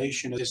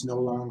 Revelation is no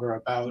longer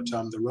about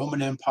the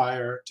Roman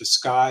Empire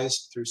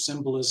disguised through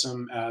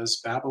symbolism as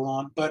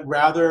Babylon, but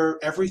rather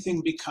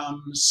everything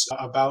becomes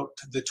about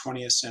the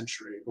 20th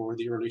century or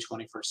the early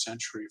 21st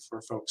century for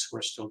folks who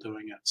are still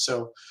doing it.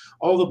 So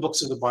all the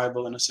books of the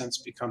Bible, in a sense,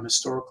 become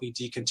historically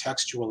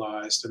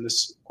decontextualized. And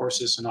this, of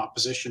course, is in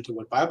opposition to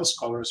what Bible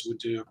scholars would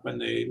do when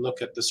they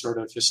look at the sort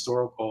of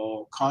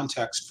historical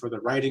context for the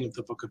writing of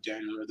the book of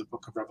Daniel or the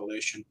book of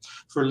Revelation.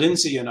 For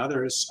Lindsey and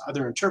other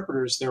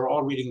interpreters, they were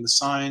all reading the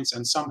signs,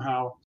 and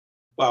somehow,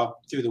 well,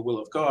 through the will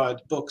of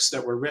God, books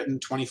that were written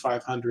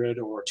 2,500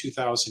 or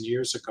 2,000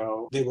 years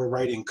ago, they were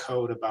writing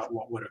code about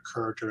what would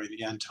occur during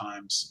the end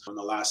times in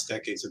the last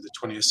decades of the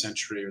 20th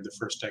century or the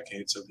first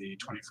decades of the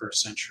 21st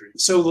century.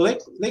 So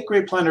the Late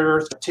Great Planet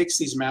Earth takes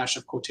these mash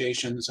of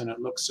quotations and it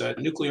looks at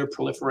nuclear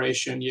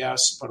proliferation,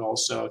 yes, but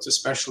also it's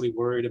especially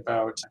worried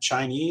about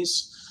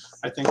Chinese.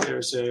 I think I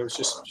was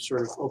just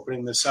sort of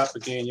opening this up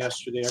again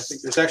yesterday. I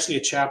think there's actually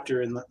a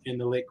chapter in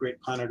the Late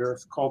Great Planet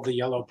Earth called The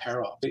Yellow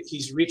Peril.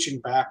 He's reaching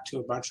back to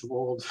a bunch of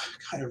old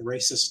kind of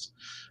racist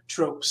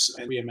tropes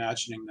and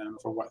reimagining them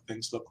for what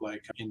things look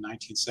like in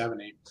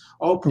 1970,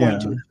 all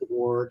pointing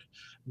toward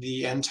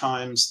the end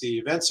times, the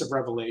events of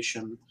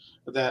Revelation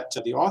that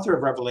the author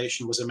of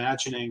Revelation was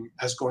imagining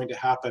as going to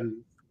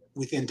happen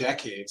within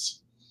decades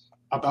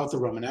about the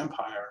Roman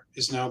Empire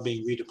is now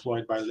being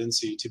redeployed by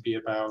Lindsey to be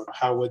about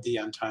how would the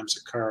end times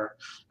occur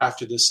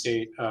after the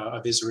state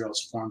of Israel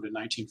is formed in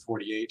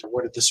 1948.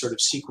 What are the sort of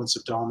sequence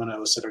of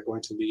dominoes that are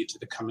going to lead to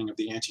the coming of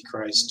the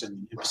Antichrist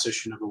and the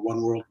imposition of a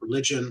one world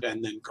religion,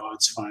 and then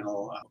God's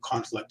final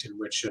conflict in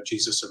which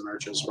Jesus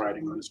emerges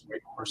riding on his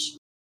white horse.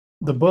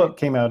 The book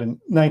came out in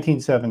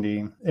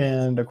 1970,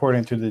 and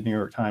according to the New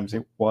York Times,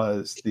 it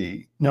was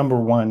the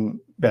 #1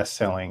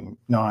 best-selling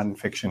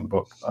nonfiction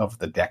book of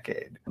the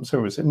decade. So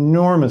it was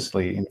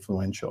enormously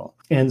influential,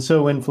 and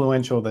so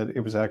influential that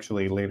it was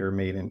actually later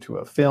made into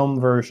a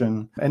film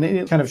version. And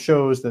it kind of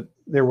shows that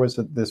there was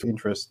this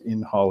interest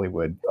in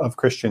Hollywood of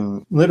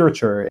Christian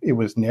literature. It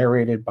was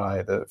narrated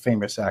by the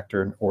famous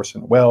actor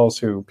Orson Welles,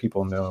 who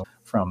people know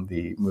from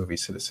the movie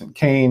Citizen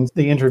Kane.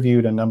 They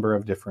interviewed a number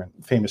of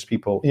different famous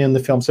people in the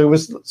film. So it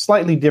was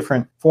slightly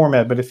different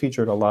format, but it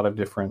featured a lot of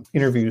different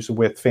interviews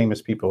with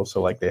famous people.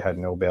 So like they had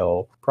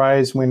Nobel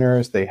Prize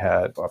winners, they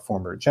had a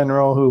former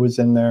general who was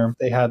in there.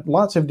 They had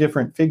lots of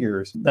different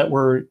figures that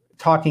were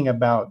talking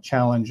about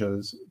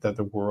challenges that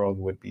the world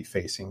would be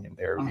facing in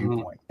their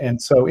viewpoint.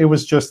 And so it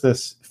was just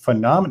this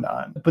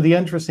phenomenon. But the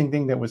interesting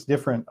thing that was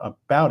different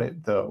about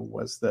it, though,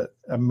 was that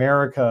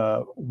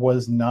America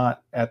was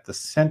not at the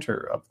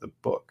center of the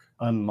book,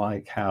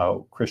 unlike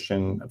how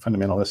Christian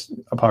fundamentalist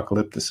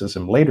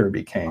apocalypticism later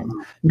became.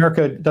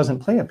 America doesn't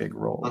play a big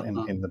role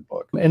in the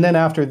book. And then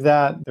after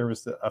that, there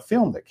was a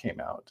film that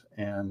came out,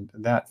 and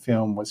that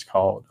film was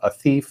called A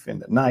Thief in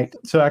the Night.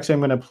 So actually,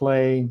 I'm going to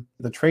play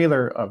the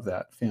trailer of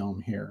that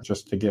film here,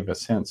 just to give a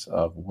sense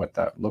of what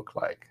that looked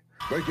like.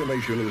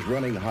 Speculation is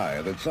running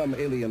high that some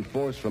alien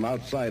force from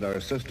outside our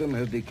system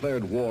has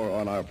declared war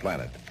on our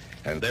planet.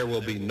 And there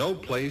will be no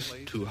place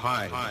to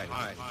hide.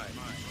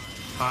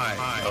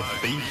 A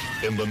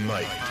thief in the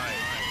night.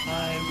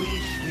 I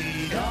wish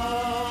we'd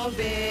all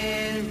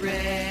been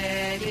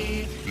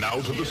ready. Now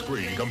to the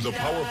screen comes a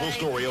powerful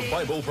story of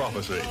Bible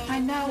prophecy. I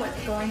know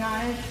what's going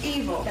on is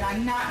evil, but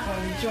I'm not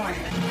going to join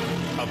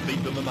it. A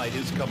Thief in the Night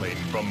is coming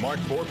from Mark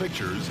IV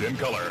Pictures in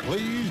color.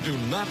 Please do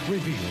not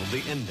reveal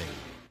the ending.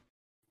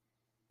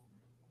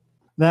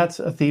 That's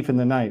A Thief in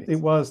the Night. It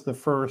was the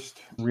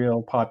first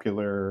real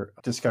popular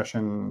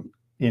discussion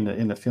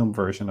in a film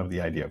version of the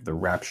idea of the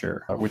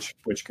rapture, which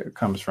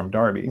comes from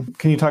Darby.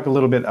 Can you talk a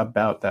little bit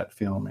about that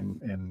film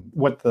and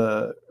what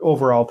the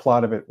overall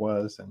plot of it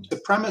was? And the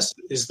premise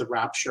is the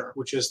rapture,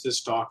 which is this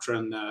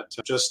doctrine that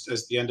just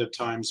as the end of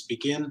times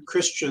begin,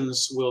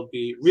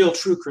 real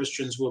true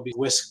Christians will be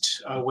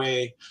whisked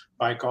away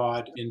by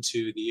God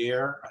into the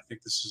air. I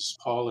think this is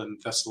Paul in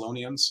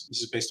Thessalonians.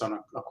 This is based on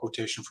a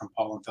quotation from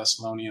Paul in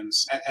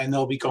Thessalonians. And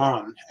they'll be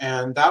gone.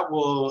 And that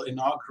will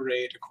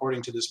inaugurate,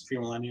 according to this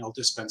premillennial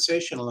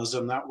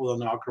dispensationalism, that will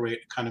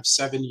inaugurate kind of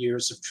 7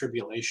 years of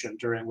tribulation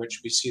during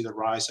which we see the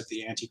rise of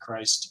the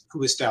Antichrist,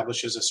 who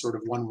establishes a sort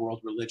of one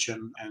world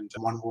religion and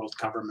one world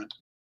government.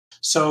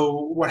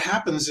 So what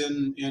happens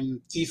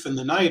in Thief in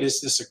the Night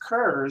is this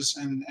occurs,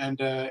 and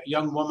a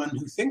young woman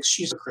who thinks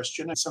she's a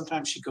Christian, and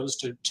sometimes she goes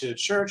to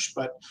church,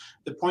 but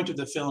the point of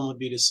the film would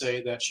be to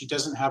say that she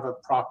doesn't have a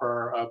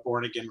proper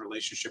born-again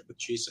relationship with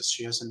Jesus.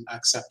 She hasn't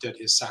accepted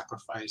his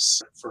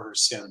sacrifice for her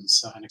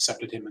sins and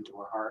accepted him into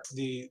her heart.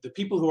 The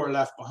people who are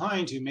left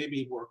behind, who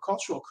maybe were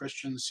cultural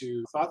Christians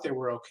who thought they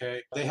were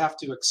okay, they have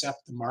to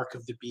accept the mark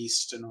of the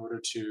beast in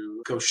order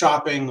to go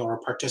shopping or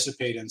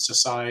participate in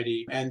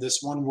society. And this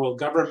one world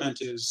government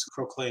is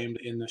proclaimed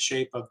in the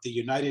shape of the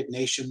United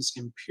Nations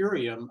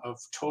Imperium of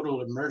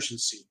Total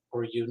Emergency,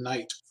 or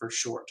UNITE for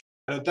short.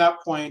 At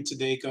that point,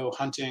 they go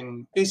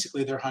hunting.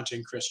 Basically, they're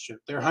hunting Christian.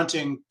 They're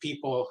hunting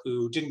people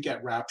who didn't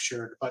get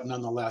raptured, but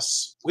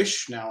nonetheless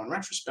wish now in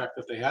retrospect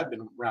that they had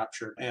been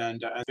raptured.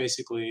 And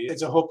basically,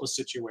 it's a hopeless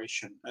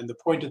situation. And the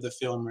point of the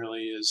film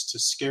really is to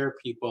scare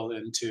people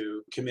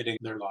into committing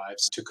their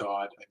lives to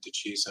God and to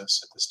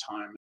Jesus at this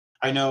time.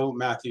 I know,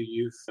 Matthew,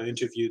 you've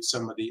interviewed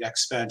some of the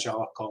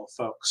ex-evangelical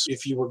folks.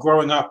 If you were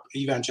growing up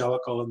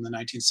evangelical in the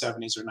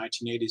 1970s or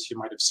 1980s, you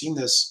might have seen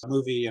this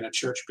movie in a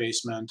church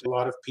basement. A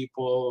lot of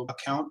people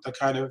account the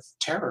kind of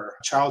terror,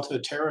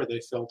 childhood terror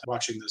they felt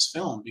watching this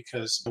film,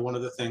 because one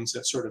of the things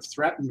that sort of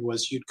threatened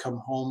was you'd come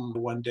home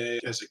one day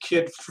as a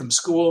kid from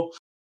school,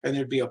 and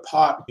there'd be a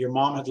pot. Your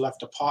mom had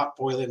left a pot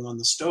boiling on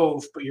the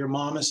stove, but your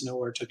mom is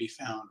nowhere to be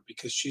found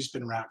because she's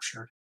been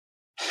raptured.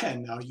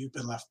 And now you've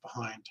been left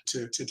behind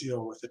to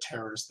deal with the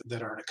terrors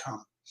that are to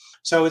come.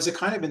 So it's a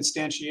kind of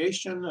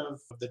instantiation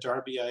of the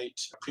Darbyite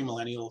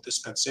premillennial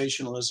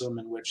dispensationalism,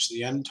 in which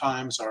the end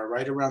times are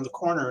right around the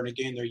corner. And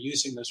again, they're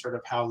using the sort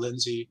of Hal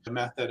Lindsey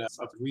method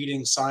of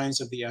reading signs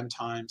of the end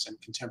times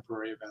and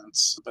contemporary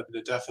events. But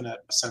the definite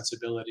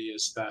sensibility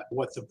is that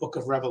what the book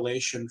of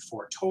Revelation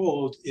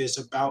foretold is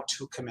about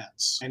to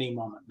commence any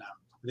moment now.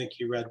 I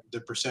think you read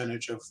the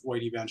percentage of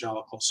white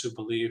evangelicals who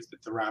believe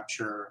that the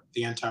rapture,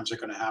 the end times are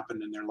going to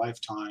happen in their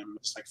lifetime.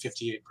 It's like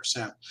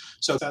 58%.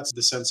 So that's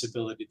the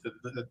sensibility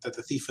that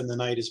The Thief in the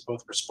Night is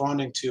both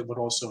responding to, but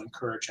also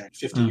encouraging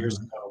 50 years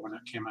ago when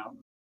it came out.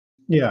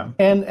 Yeah.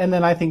 And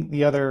then I think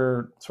the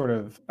other sort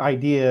of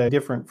idea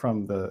different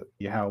from the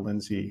Hal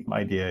Lindsey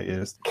idea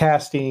is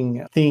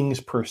casting things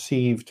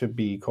perceived to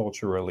be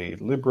culturally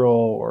liberal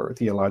or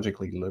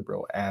theologically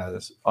liberal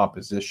as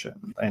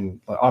opposition, and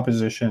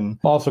opposition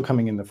also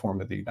coming in the form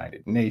of the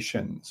United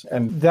Nations.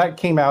 And that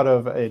came out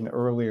of an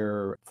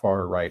earlier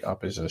far-right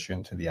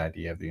opposition to the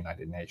idea of the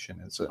United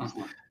Nations.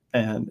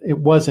 And it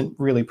wasn't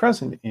really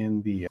present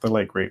in the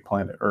late great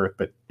planet Earth,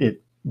 but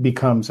it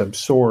becomes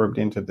absorbed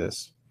into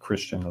this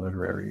Christian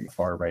literary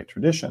far-right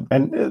tradition.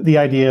 And the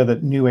idea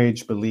that New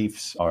Age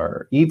beliefs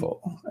are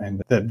evil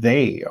and that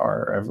they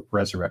are a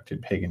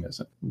resurrected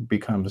paganism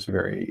becomes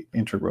very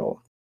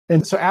integral.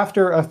 And so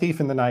after A Thief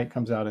in the Night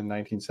comes out in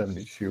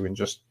 1972 and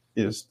just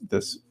is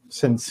this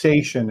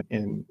sensation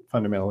in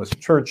fundamentalist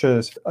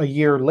churches, a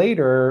year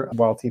later,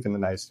 while Thief in the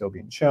Night is still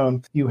being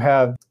shown, you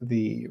have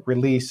the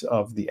release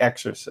of The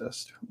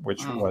Exorcist, which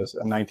was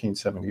a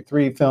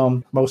 1973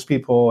 film. Most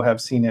people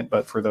have seen it,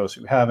 but for those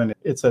who haven't,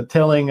 it's a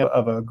telling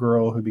of a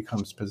girl who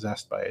becomes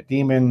possessed by a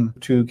demon.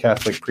 2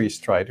 Catholic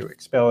priests try to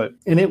expel it.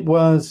 And it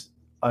was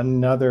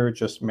another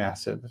just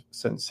massive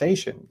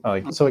sensation.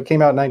 So it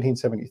came out in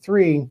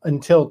 1973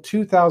 until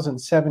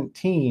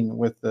 2017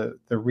 with the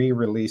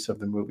re-release of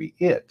the movie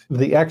It.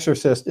 The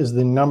Exorcist is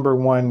the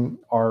 #1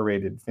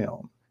 R-rated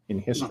film in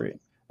history.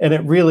 And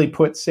it really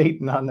put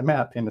Satan on the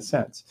map in a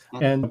sense.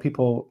 And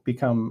people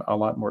become a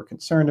lot more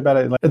concerned about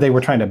it. They were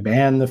trying to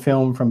ban the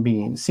film from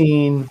being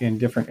seen in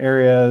different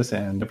areas,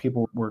 and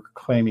people were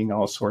claiming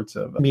all sorts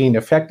of being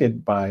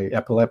affected by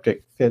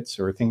epileptic fits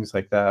or things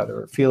like that,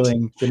 or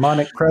feeling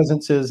demonic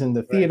presences in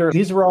the theater.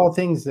 These were all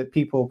things that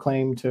people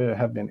claim to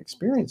have been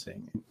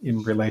experiencing in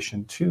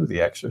relation to The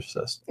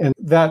Exorcist. And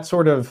that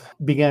sort of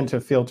began to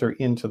filter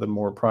into the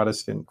more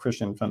Protestant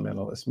Christian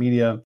fundamentalist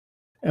media.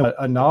 And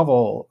a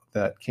novel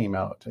that came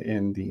out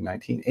in the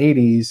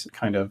 1980s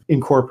kind of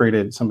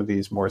incorporated some of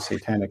these more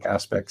satanic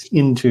aspects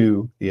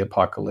into the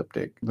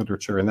apocalyptic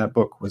literature. And that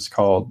book was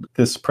called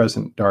This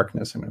Present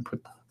Darkness. I'm going to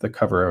put the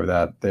cover of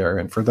that there.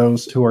 And for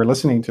those who are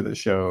listening to the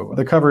show,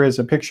 the cover is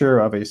a picture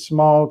of a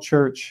small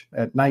church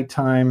at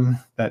nighttime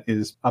that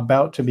is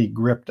about to be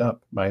gripped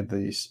up by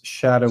these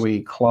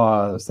shadowy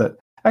claws that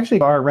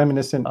actually are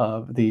reminiscent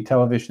of the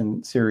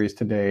television series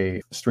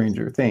today,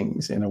 Stranger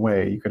Things, in a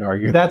way, you could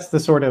argue. That's the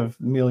sort of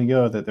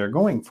milieu that they're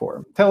going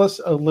for. Tell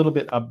us a little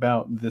bit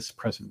about This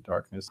Present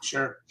Darkness.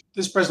 Sure.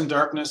 This Present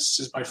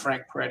Darkness is by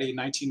Frank Peretti,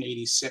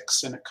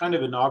 1986, and it kind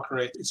of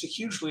inaugurates, it's a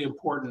hugely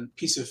important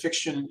piece of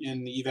fiction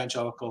in the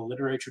evangelical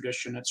literary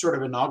tradition. It sort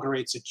of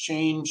inaugurates a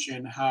change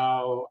in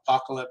how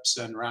apocalypse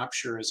and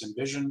rapture is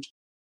envisioned.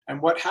 And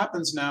what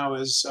happens now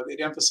is it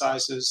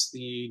emphasizes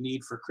the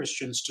need for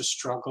Christians to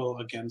struggle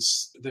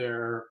against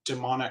their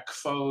demonic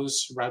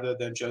foes rather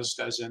than just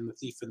as in The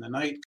Thief in the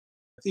Night.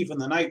 The Thief in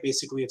the Night,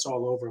 basically, it's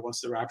all over once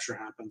the rapture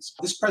happens.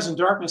 This Present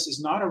Darkness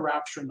is not a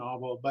rapture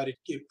novel, but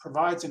it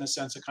provides, in a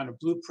sense, a kind of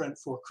blueprint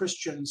for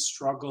Christians'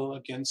 struggle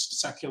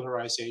against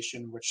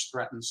secularization, which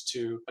threatens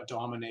to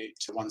dominate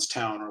one's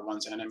town or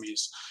one's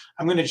enemies.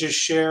 I'm going to just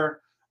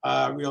share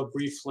real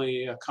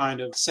briefly a kind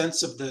of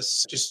sense of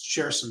this, just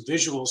share some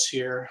visuals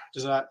here.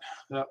 Does that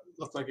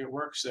look like it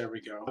works? There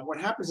we go.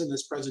 What happens in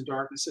This Present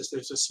Darkness is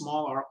there's a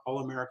small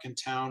all-American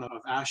town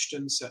of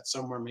Ashton set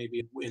somewhere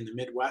maybe in the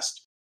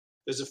Midwest.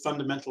 There's a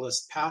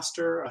fundamentalist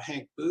pastor,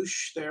 Hank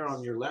Bush, there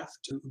on your left,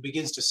 who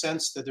begins to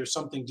sense that there's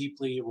something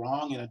deeply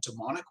wrong in a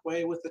demonic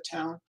way with the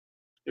town.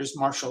 There's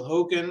Marshall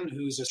Hogan,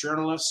 who's a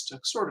journalist, a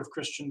sort of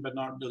Christian, but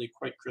not really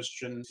quite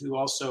Christian, who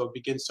also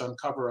begins to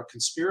uncover a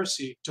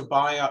conspiracy to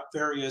buy up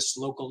various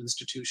local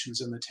institutions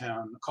in the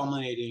town,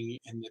 culminating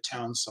in the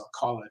town's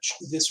college.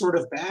 The sort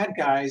of bad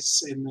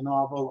guys in the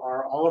novel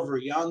are Oliver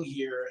Young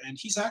here, and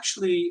he's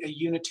actually a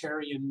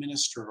Unitarian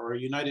minister or a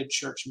United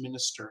Church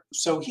minister.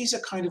 So he's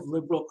a kind of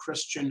liberal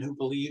Christian who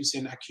believes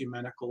in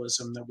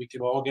ecumenicalism, that we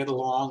could all get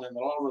along and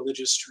that all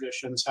religious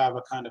traditions have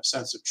a kind of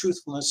sense of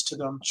truthfulness to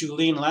them.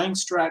 Julene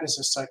Langstradt is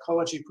a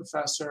psychology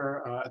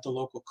professor at the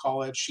local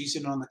college. She's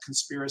in on the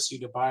conspiracy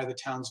to buy the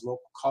town's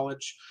local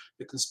college.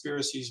 The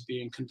conspiracy is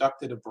being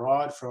conducted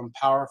abroad from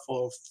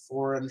powerful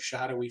foreign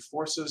shadowy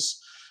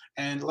forces.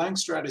 And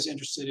Langstradt is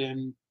interested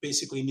in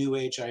basically New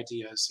Age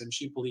ideas, and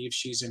she believes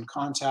she's in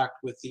contact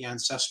with the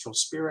ancestral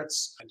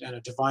spirits and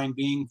a divine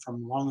being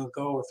from long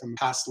ago or from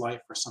past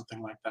life or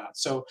something like that.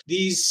 So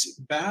these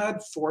bad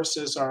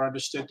forces are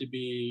understood to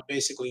be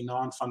basically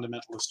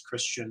non-fundamentalist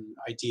Christian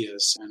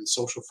ideas and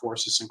social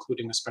forces,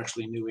 including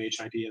especially New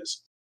Age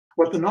ideas.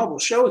 What the novel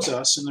shows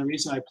us, and the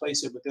reason I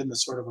place it within the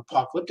sort of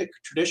apocalyptic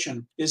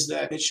tradition, is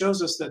that it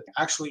shows us that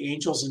actually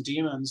angels and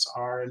demons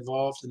are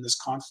involved in this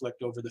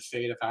conflict over the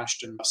fate of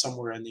Ashton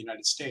somewhere in the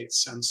United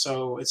States. And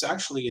so it's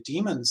actually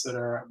demons that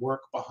are at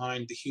work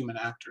behind the human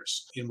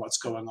actors in what's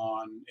going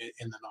on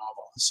in the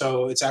novel.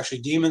 So it's actually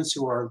demons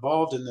who are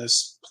involved in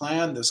this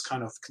plan, this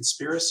kind of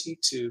conspiracy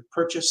to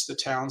purchase the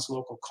town's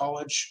local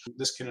college.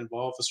 This can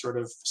involve a sort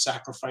of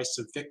sacrifice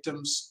of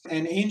victims.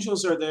 And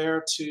angels are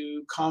there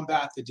to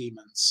combat the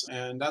demons.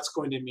 And that's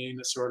going to mean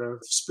a sort of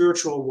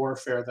spiritual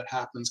warfare that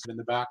happens in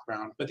the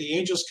background. But the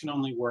angels can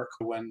only work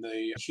when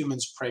the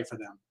humans pray for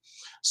them.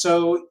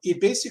 So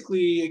it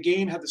basically,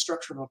 again, had the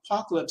structure of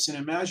apocalypse in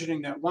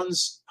imagining that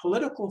one's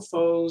political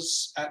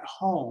foes at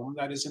home,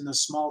 that is in the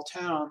small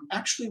town,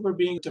 actually were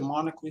being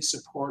demonically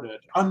supported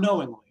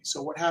unknowingly.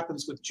 So what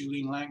happens with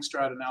Julene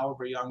Langstradt and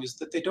Oliver Young is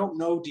that they don't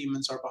know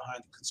demons are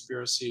behind the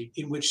conspiracy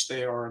in which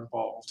they are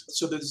involved.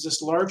 So there's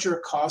this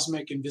larger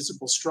cosmic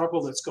invisible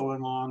struggle that's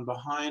going on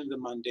behind the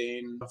mundane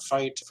mundane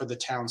fight for the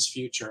town's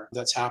future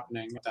that's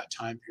happening at that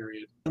time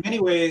period. In many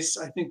ways,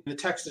 I think the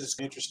text is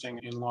interesting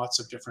in lots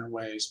of different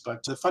ways,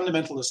 but the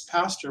fundamentalist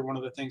pastor, one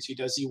of the things he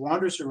does, he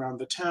wanders around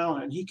the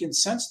town and he can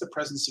sense the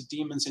presence of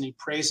demons and he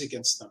prays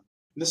against them.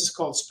 And this is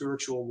called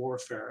spiritual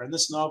warfare. And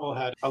this novel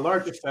had a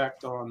large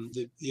effect on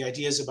the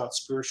ideas about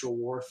spiritual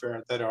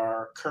warfare that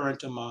are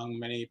current among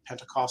many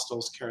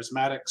Pentecostals,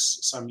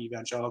 charismatics, some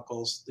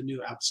evangelicals, the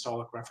New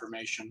Apostolic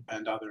Reformation,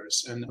 and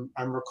others. And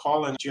I'm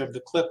recalling, you have the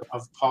clip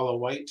of Paula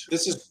White.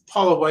 This is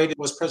Paula White,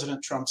 was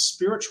President Trump's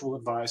spiritual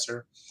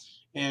advisor.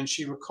 And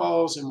she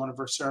recalls in one of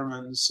her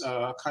sermons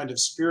a kind of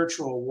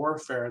spiritual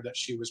warfare that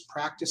she was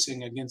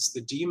practicing against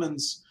the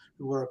demons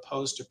who were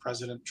opposed to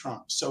President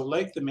Trump. So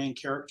like the main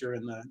character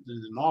in the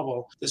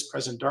novel, this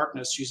Present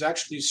Darkness, she's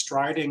actually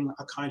striding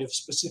a kind of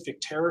specific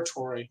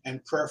territory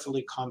and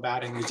prayerfully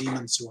combating the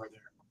demons who are there.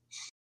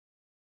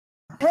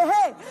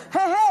 Hey,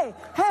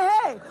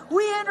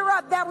 we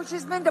interrupt that which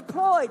has been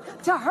deployed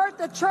to hurt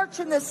the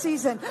church in this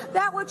season,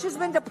 that which has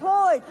been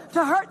deployed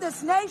to hurt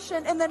this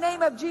nation in the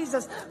name of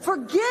Jesus.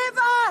 Forgive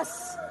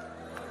us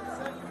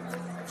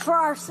for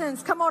our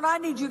sins. Come on, I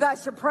need you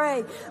guys to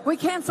pray. We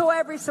cancel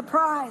every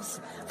surprise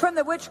from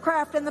the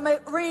witchcraft and the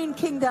marine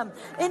kingdom.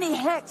 Any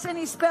hex,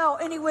 any spell,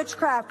 any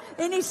witchcraft,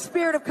 any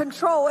spirit of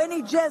control,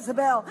 any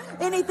Jezebel,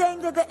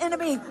 anything that the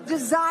enemy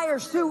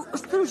desires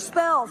through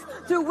spells,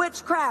 through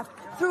witchcraft,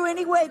 through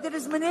any way that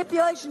is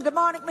manipulation,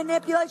 demonic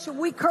manipulation,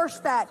 we curse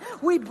that.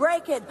 We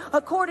break it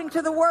according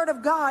to the word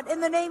of God.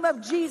 In the name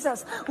of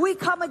Jesus, we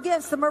come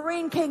against the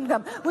marine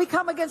kingdom. We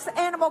come against the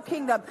animal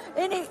kingdom.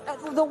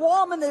 The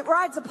woman that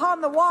rides upon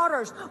the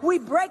waters, we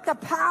break the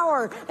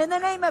power in the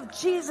name of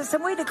Jesus.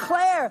 And we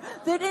declare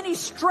that any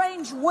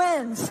strange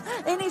winds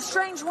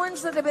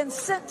that have been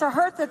sent to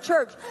hurt the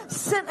church,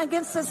 sent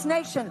against this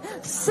nation,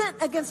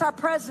 sent against our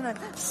president,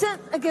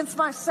 sent against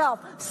myself,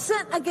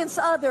 sent against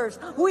others,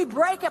 we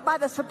break it by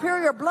the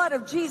superior blood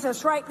of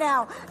Jesus right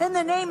now. In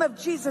the name of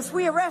Jesus,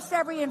 we arrest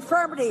every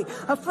infirmity,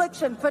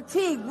 affliction,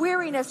 fatigue,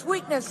 weariness,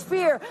 weakness,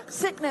 fear,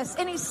 sickness,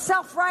 any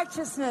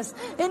self-righteousness,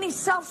 any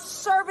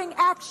self-serving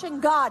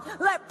action, God.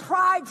 Let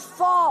pride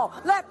fall.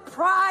 Let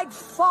pride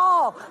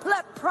fall.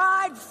 Let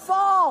pride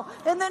fall.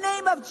 In the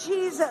name of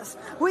Jesus,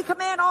 we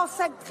command all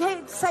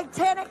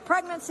satanic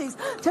pregnancies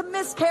to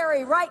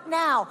miscarry right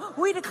now.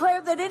 We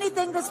declare that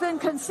anything that's been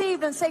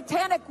conceived in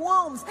satanic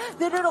wombs,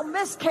 that it'll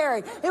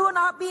miscarry. It will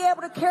not be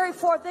able to carry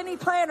forth any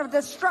plan of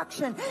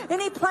destruction,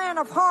 any plan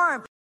of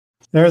harm.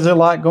 There's a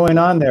lot going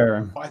on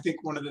there. I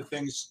think one of the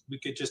things we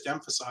could just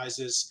emphasize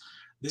is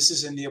this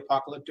is in the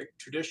apocalyptic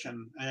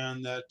tradition,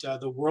 and that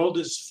the world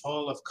is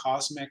full of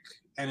cosmic,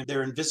 and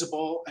they're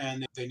invisible,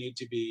 and they need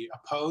to be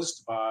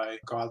opposed by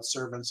God's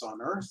servants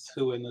on earth,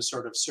 who in the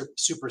sort of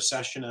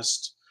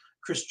supersessionist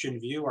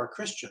Christian view are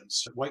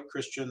Christians.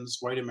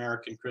 White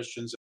American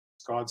Christians,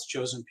 God's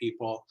chosen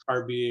people,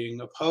 are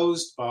being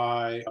opposed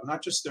by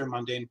not just their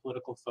mundane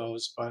political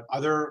foes, but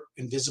other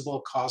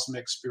invisible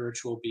cosmic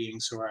spiritual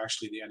beings who are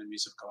actually the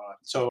enemies of God.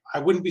 So I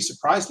wouldn't be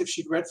surprised if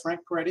she'd read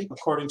Frank Peretti.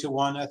 According to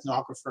one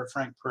ethnographer,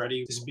 Frank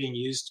Peretti is being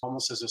used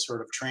almost as a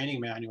sort of training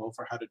manual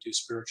for how to do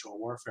spiritual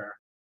warfare.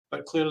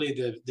 But clearly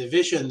the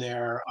vision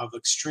there of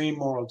extreme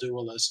moral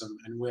dualism,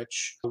 in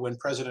which when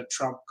President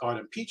Trump got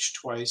impeached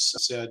twice,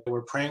 said,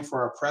 we're praying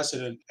for our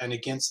president and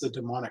against the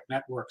demonic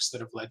networks that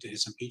have led to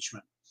his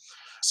impeachment.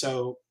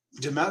 So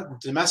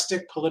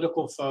domestic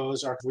political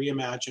foes are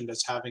reimagined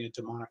as having a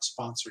demonic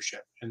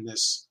sponsorship in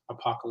this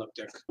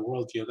apocalyptic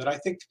worldview that I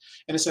think,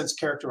 in a sense,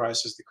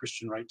 characterizes the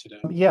Christian right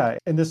today. Yeah,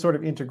 and this sort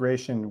of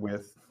integration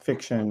with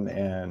fiction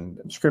and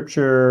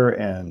scripture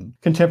and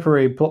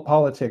contemporary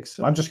politics.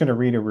 I'm just going to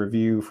read a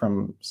review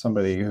from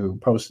somebody who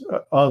posts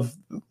of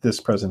this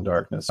Present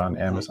Darkness on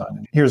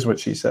Amazon. Here's what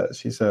she says.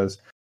 She says,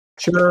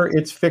 "Sure,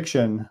 it's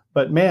fiction,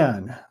 but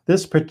man,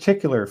 this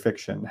particular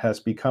fiction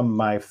has become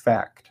my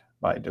fact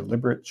by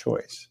deliberate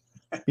choice.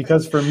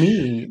 Because for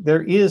me,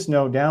 there is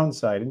no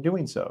downside in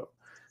doing so.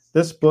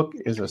 This book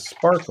is a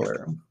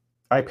sparkler.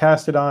 I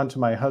passed it on to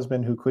my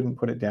husband who couldn't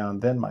put it down,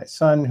 then my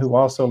son who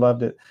also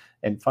loved it,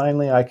 and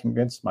finally I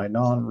convinced my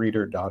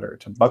non-reader daughter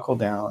to buckle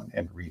down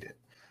and read it."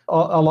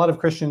 A lot of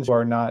Christians who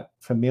are not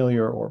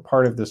familiar or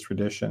part of this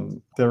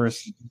tradition, there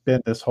has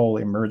been this whole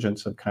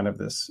emergence of kind of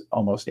this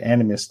almost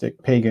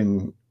animistic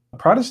pagan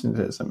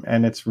Protestantism,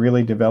 and it's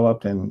really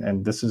developed,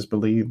 and this is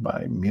believed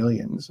by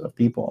millions of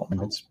people,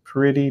 and it's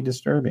pretty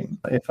disturbing,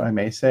 if I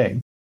may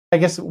say. I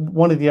guess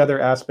one of the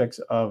other aspects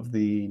of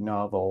the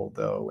novel,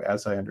 though,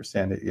 as I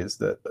understand it, is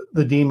that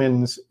the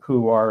demons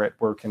who are at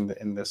work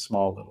in this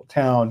small little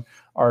town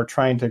are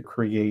trying to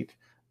create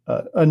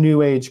a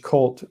new age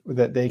cult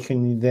that they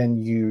can then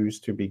use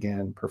to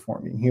begin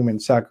performing human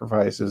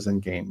sacrifices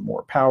and gain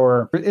more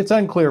power. It's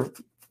unclear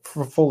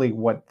fully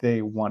what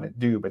they want to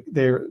do, but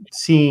they're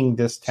seeing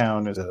this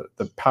town as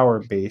the power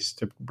base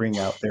to bring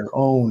out their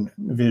own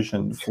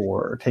vision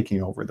for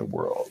taking over the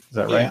world. Is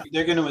that right?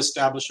 They're going to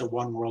establish a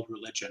one world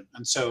religion.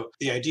 And so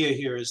the idea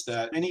here is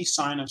that any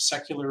sign of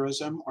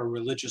secularism or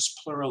religious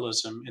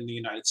pluralism in the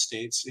United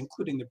States,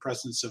 including the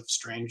presence of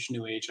strange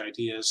New Age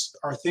ideas,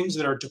 are things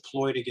that are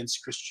deployed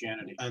against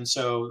Christianity. And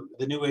so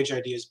the New Age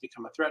ideas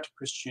become a threat to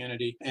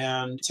Christianity.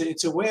 And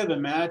it's a way of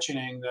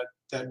imagining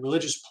that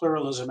religious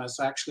pluralism is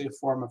actually a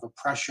form of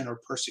oppression or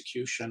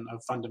persecution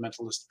of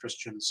fundamentalist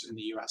Christians in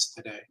the US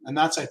today. And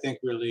that's, I think,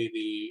 really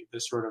the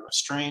sort of a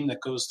strain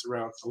that goes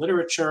throughout the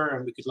literature.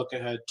 And we could look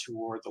ahead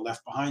toward the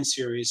Left Behind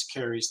series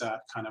carries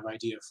that kind of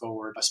idea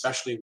forward,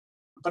 especially.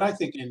 But I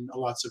think in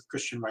lots of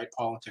Christian right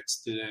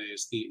politics today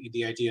is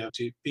the idea of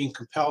being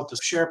compelled to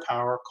share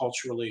power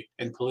culturally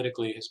and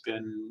politically has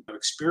been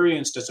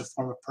experienced as a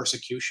form of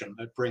persecution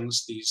that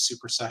brings these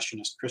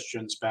supersessionist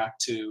Christians back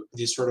to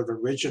the sort of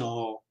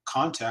original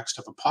context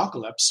of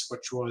apocalypse,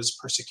 which was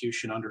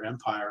persecution under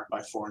empire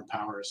by foreign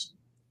powers.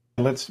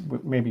 Let's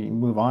maybe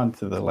move on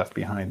to the Left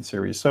Behind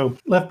series. So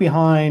Left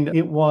Behind,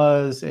 it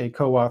was a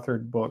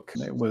co-authored book.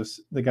 It was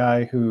the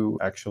guy who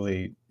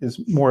actually is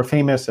more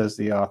famous as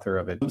the author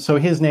of it. So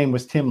his name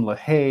was Tim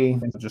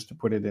LaHaye, just to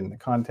put it in the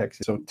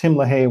context. So Tim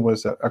LaHaye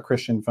was a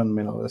Christian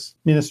fundamentalist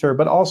minister,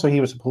 but also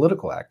he was a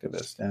political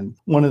activist. And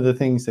one of the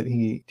things that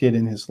he did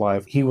in his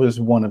life, he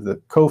was one of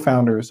the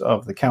co-founders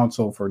of the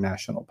Council for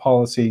National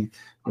Policy,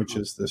 which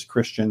is this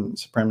Christian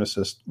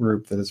supremacist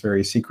group that is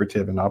very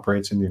secretive and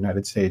operates in the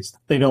United States.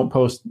 They don't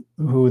post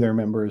who their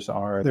members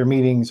are. Their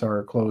meetings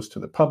are closed to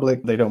the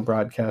public. They don't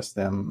broadcast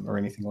them or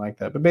anything like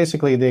that. But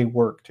basically, they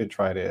work to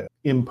try to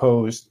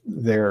impose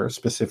their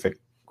specific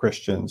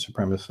Christian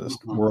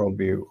supremacist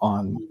worldview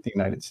on the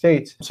United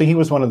States. So he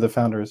was one of the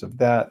founders of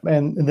that.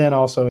 And then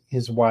also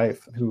his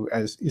wife, who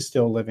is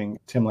still living,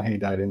 Tim LaHaye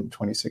died in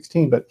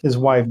 2016, but his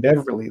wife,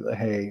 Beverly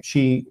LaHaye,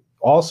 she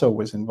also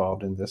was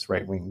involved in this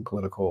right-wing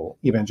political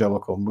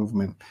evangelical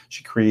movement.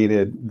 She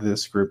created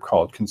this group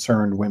called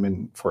Concerned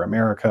Women for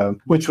America,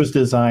 which was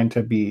designed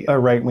to be a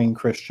right-wing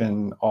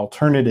Christian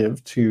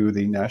alternative to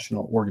the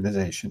National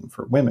Organization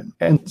for Women.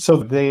 And so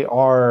they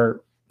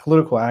are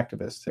political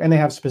activists, and they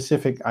have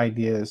specific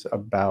ideas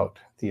about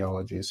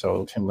theology.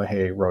 So Tim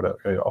LaHaye wrote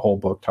a whole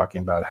book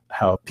talking about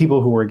how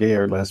people who were gay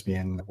or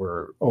lesbian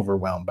were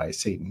overwhelmed by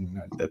Satan,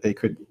 that they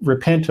could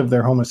repent of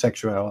their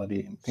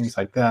homosexuality and things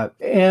like that.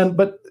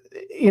 But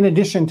in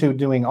addition to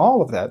doing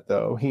all of that,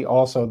 though, he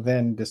also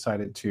then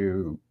decided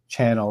to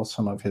channel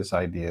some of his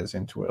ideas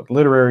into a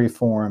literary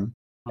form.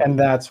 And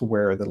that's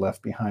where the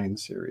Left Behind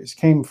series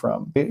came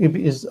from. It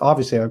is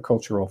obviously a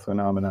cultural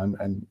phenomenon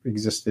and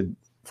existed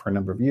for a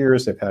number of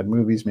years. They've had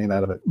movies made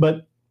out of it.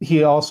 But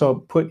he also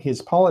put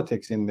his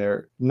politics in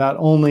there. Not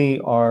only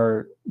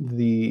are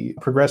the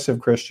progressive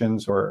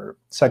Christians or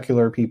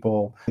secular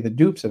people the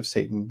dupes of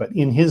Satan, but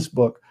in his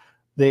book,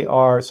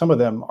 some of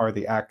them are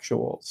the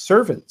actual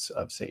servants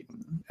of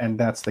Satan. And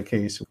that's the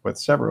case with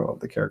several of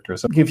the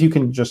characters. So if you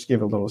can just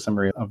give a little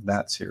summary of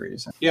that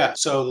series. Yeah,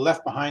 so the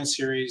Left Behind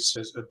series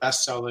is a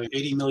bestseller.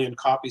 80 million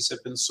copies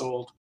have been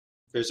sold.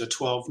 There's a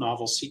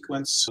 12-novel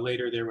sequence.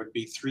 Later, there would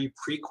be 3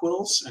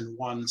 prequels and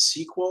 1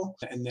 sequel,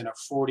 and then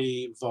a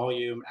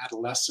 40-volume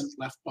adolescent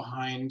Left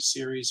Behind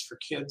series for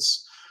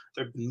kids.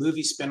 There have been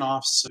movie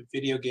spin-offs,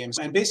 video games.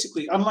 And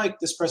basically, unlike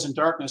This Present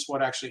Darkness,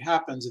 what actually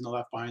happens in the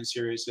Left Behind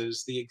series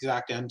is the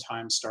exact end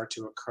times start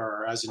to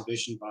occur as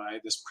envisioned by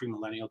this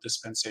premillennial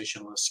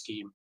dispensationalist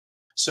scheme.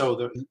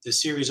 So the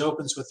series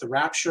opens with the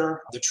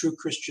rapture, the true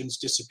Christians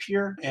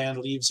disappear and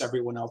leaves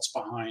everyone else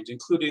behind,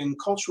 including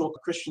cultural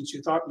Christians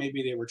who thought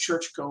maybe they were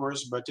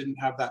churchgoers but didn't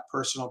have that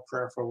personal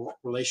prayerful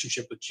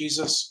relationship with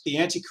Jesus. The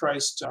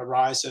Antichrist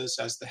arises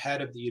as the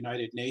head of the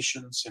United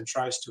Nations and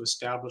tries to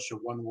establish a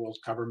one world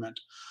government,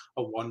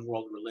 a one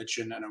world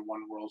religion, and a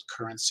one world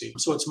currency.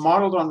 So it's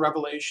modeled on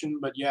Revelation,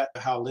 but yet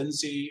Hal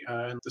Lindsey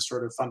and the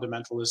sort of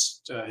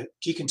fundamentalist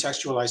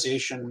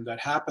decontextualization that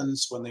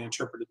happens when they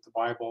interpreted the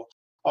Bible.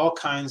 All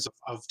kinds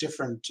of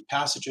different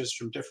passages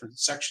from different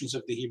sections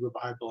of the Hebrew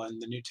Bible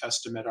and the New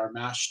Testament are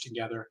mashed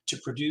together to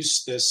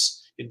produce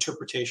this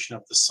interpretation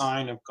of the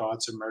sign of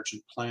God's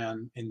emergent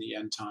plan in the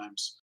end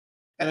times.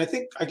 And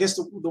I guess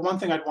the one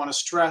thing I'd want to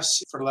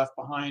stress for Left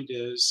Behind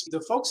is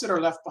the folks that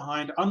are left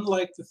behind,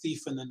 unlike the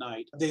thief in the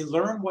night, they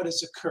learn what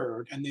has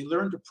occurred and they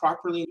learn to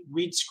properly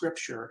read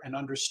scripture and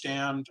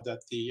understand that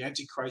the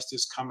Antichrist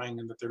is coming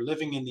and that they're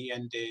living in the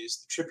end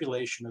days, the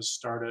tribulation has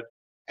started.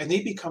 And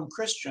they become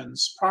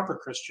Christians, proper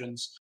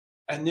Christians,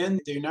 and then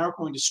they're now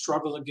going to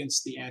struggle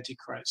against the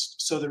Antichrist.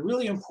 So the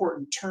really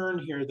important turn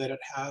here that it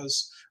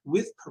has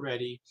with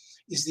Peretti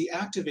is the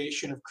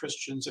activation of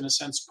Christians, in a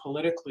sense,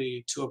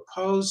 politically, to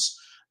oppose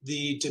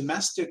the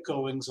domestic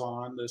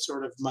goings-on, the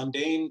sort of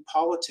mundane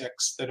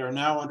politics that are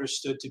now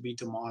understood to be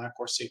demonic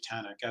or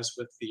satanic, as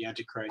with the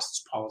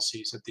Antichrist's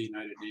policies at the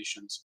United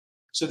Nations.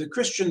 So the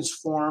Christians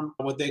form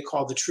what they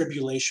call the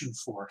tribulation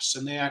force,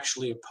 and they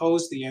actually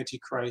oppose the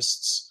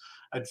Antichrist's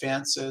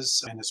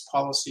advances and his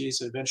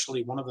policies.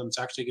 Eventually, one of them is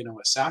actually going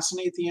to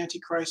assassinate the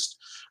Antichrist.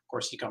 Of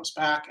course, he comes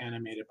back,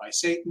 animated by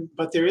Satan.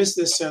 But there is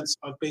this sense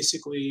of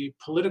basically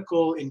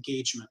political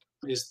engagement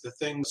is the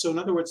thing. So in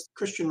other words,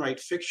 Christian right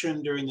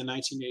fiction during the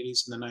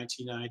 1980s and the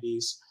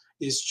 1990s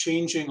is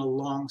changing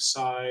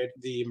alongside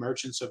the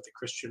emergence of the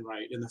Christian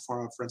right in the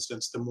form of, for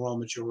instance, the moral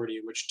majority,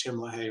 which Tim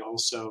LaHaye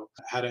also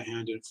had a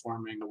hand in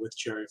forming with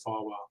Jerry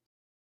Falwell.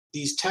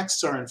 These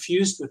texts are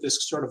infused with this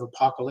sort of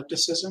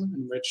apocalypticism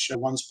in which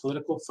one's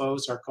political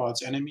foes are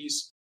God's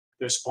enemies.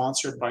 They're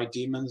sponsored by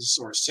demons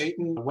or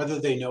Satan, whether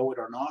they know it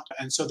or not.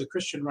 And so the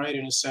Christian right,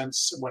 in a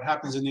sense, what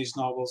happens in these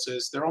novels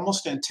is they're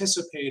almost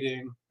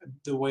anticipating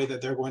the way that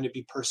they're going to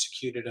be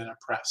persecuted and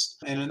oppressed.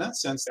 And in that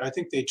sense, I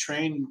think they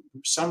train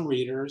some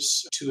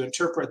readers to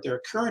interpret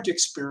their current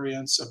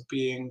experience of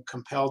being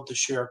compelled to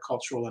share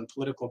cultural and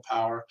political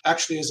power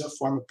actually as a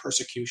form of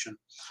persecution.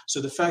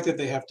 So the fact that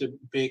they have to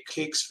bake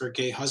cakes for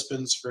gay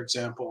husbands, for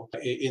example,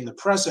 in the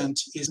present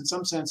is in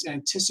some sense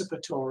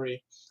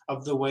anticipatory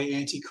of the way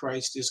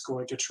Antichrist is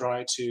going to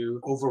try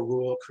to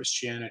overrule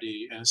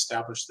Christianity and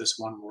establish this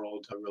one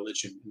world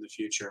religion in the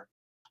future.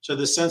 So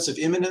the sense of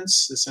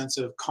imminence, the sense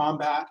of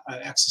combat,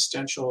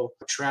 existential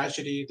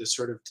tragedy, the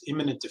sort of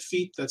imminent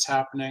defeat that's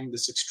happening,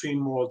 this extreme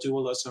moral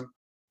dualism,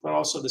 but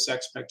also this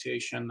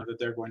expectation that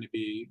they're going to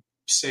be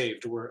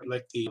saved. We're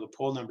like the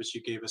poll numbers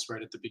you gave us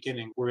right at the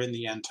beginning, we're in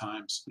the end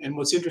times. And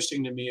what's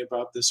interesting to me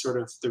about this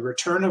sort of the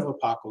return of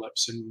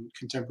apocalypse in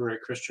contemporary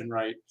Christian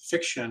right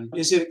fiction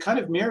is it kind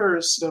of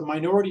mirrors the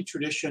minority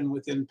tradition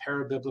within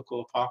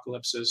parabiblical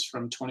apocalypses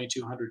from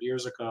 2,200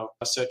 years ago,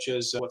 such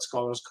as what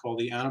scholars call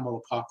the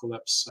animal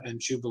apocalypse and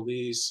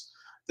jubilees,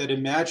 that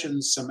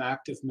imagines some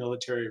active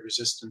military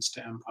resistance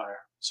to empire.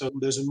 So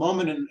there's a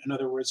moment, in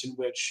other words, in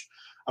which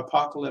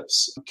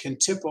apocalypse can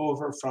tip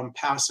over from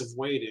passive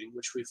waiting,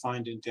 which we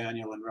find in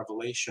Daniel and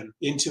Revelation,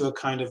 into a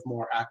kind of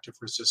more active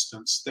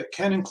resistance that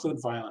can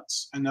include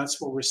violence. And that's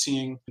what we're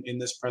seeing in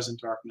this present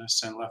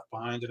darkness and Left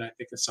Behind. And I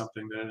think it's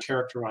something that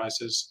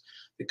characterizes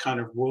the kind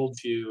of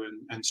worldview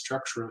and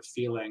structure of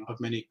feeling of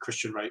many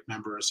Christian right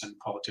members and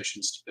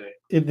politicians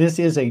today. This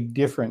is a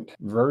different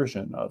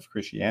version of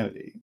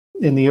Christianity.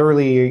 In the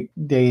early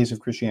days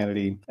of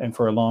Christianity, and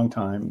for a long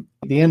time,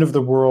 the end of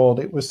the world,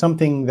 it was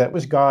something that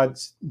was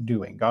God's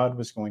doing. God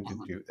was going to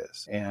do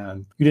this.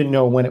 And you didn't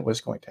know when it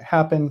was going to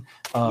happen.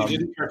 You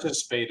didn't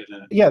participate in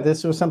it. Yeah,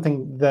 this was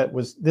something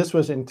this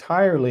was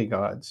entirely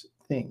God's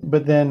thing.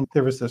 But then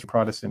there was this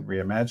Protestant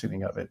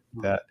reimagining of it,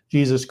 that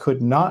Jesus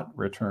could not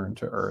return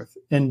to earth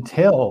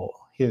until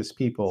his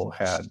people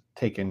had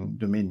taken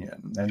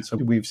dominion. And so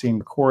we've seen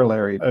the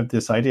corollary of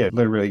this idea,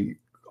 literally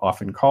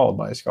often called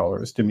by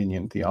scholars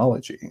dominion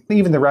theology.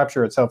 Even the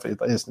rapture itself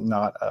is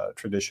not a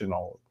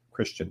traditional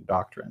Christian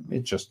doctrine.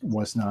 It just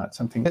was not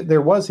something. There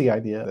was the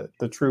idea that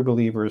the true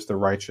believers, the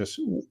righteous,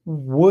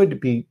 would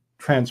be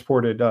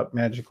transported up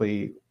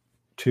magically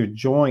to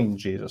join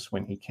Jesus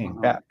when he came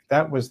back.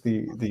 That was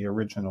the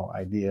original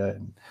idea,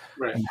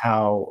 and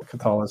how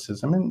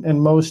Catholicism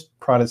and most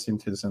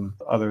Protestantism,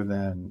 other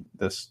than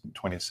this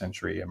 20th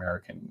century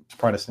American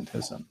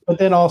Protestantism. But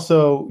then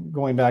also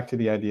going back to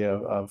the idea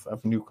of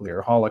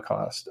nuclear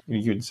holocaust.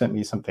 You'd sent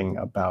me something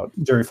about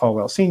Jerry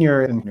Falwell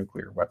Sr. and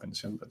nuclear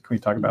weapons. Can we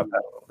talk about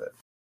that a little bit?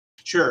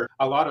 Sure.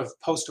 A lot of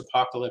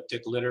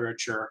post-apocalyptic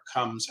literature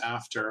comes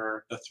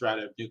after the threat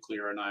of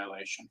nuclear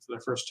annihilation. For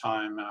the first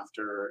time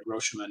after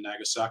Hiroshima and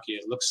Nagasaki,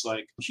 it looks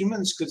like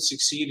humans could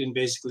succeed in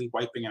basically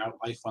wiping out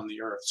life on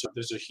the earth. So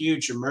there's a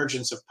huge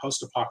emergence of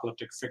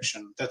post-apocalyptic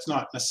fiction that's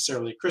not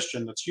necessarily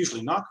Christian, that's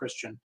usually not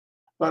Christian.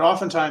 But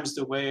oftentimes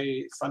the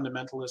way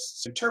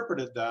fundamentalists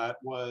interpreted that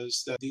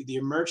was that the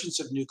emergence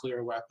of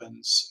nuclear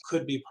weapons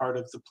could be part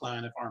of the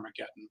plan of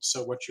Armageddon.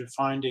 So what you're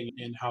finding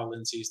in Hal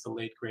Lindsey's The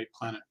Late Great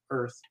Planet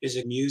Earth is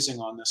it musing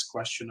on this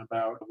question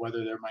about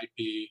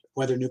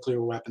whether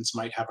nuclear weapons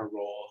might have a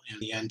role in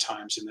the end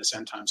times, in this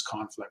end times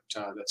conflict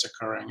that's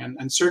occurring.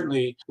 And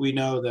certainly we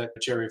know that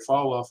Jerry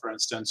Falwell, for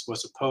instance,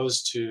 was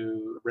opposed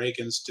to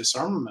Reagan's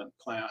disarmament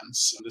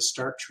plans, the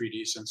START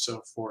treaties and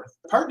so forth,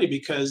 partly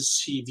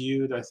because he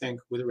viewed, I think,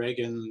 with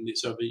Reagan, the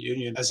Soviet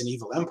Union as an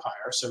evil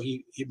empire. So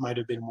he might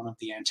have been one of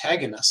the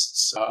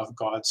antagonists of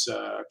God's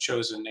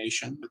chosen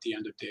nation at the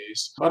end of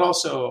days. But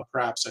also,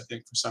 perhaps, I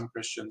think for some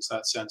Christians,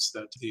 that sense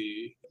that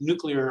the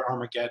nuclear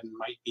Armageddon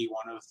might be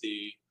one of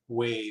the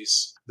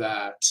ways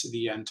that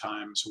the end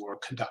times were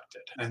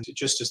conducted. And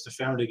just as the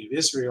founding of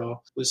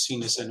Israel was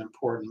seen as an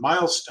important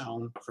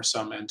milestone for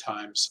some end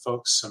times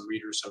folks, some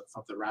readers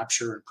of the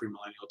rapture and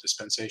premillennial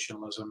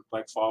dispensationalism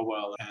like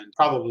Falwell and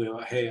probably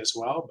LaHaye as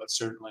well, but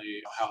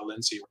certainly Hal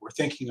Lindsey were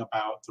thinking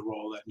about the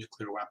role that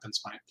nuclear weapons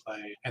might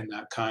play and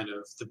that kind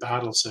of the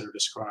battles that are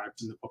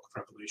described in the book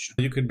of Revelation.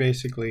 You could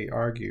basically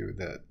argue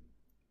that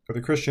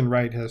the Christian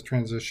right has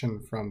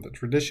transitioned from the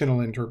traditional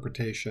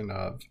interpretation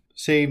of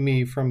 "save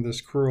me from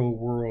this cruel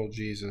world,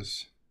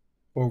 Jesus,"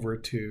 over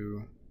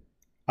to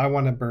 "I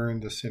want to burn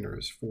the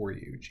sinners for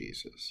you,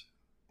 Jesus."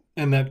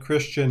 And that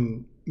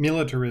Christian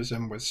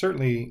militarism was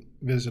certainly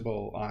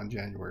visible on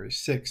January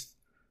 6th,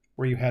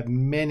 where you had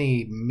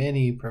many,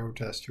 many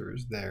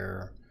protesters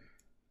there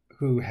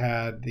who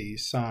had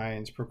these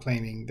signs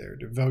proclaiming their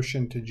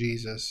devotion to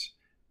Jesus.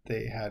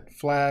 They had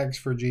flags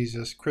for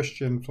Jesus,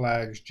 Christian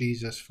flags,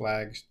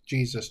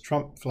 Jesus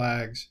Trump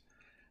flags,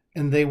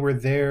 and they were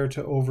there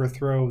to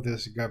overthrow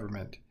this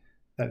government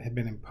that had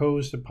been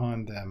imposed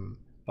upon them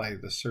by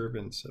the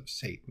servants of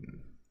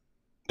Satan.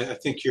 I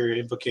think your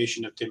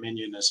invocation of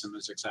dominionism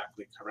is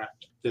exactly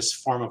correct. This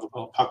form of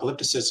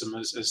apocalypticism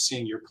is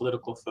seeing your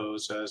political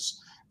foes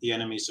as the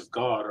enemies of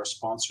God or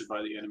sponsored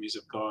by the enemies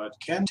of God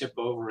can tip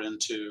over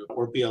into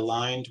or be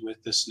aligned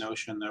with this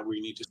notion that we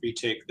need to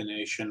retake the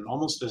nation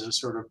almost as a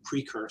sort of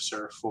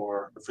precursor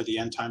for the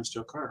end times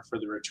to occur, for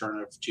the return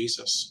of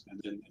Jesus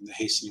and the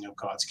hastening of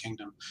God's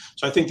kingdom.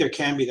 So I think there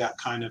can be that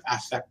kind of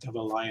affective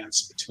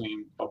alliance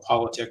between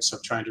politics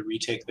of trying to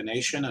retake the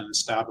nation and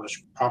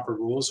establish proper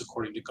rules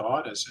according to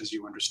God as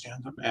you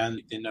understand them,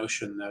 and the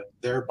notion that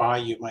thereby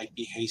you might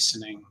be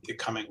hastening the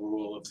coming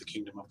rule of the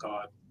kingdom of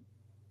God.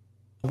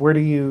 Where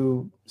do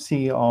you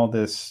see all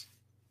this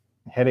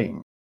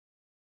heading?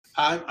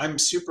 I'm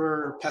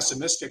super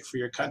pessimistic for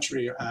your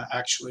country,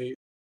 actually.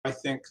 I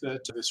think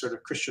that the sort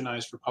of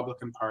Christianized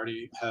Republican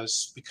Party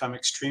has become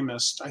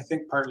extremist, I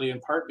think partly in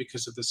part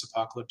because of this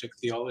apocalyptic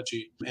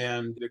theology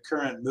and the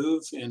current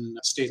move in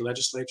state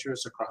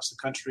legislatures across the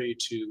country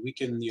to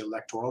weaken the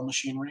electoral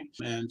machinery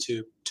and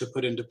to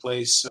put into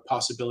place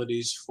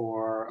possibilities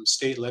for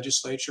state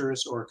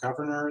legislatures or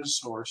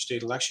governors or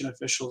state election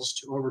officials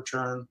to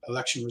overturn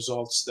election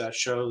results that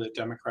show that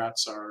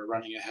Democrats are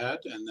running ahead,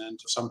 and then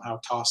to somehow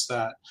toss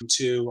that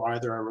to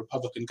either a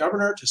Republican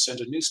governor to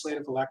send a new slate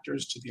of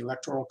electors to the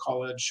Electoral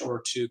College,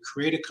 or to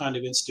create a kind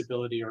of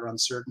instability or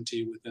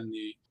uncertainty within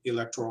the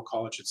Electoral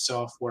College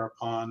itself,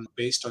 whereupon,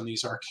 based on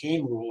these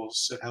arcane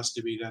rules, it has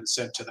to be then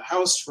sent to the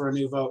House for a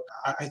new vote.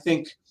 I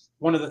think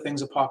one of the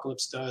things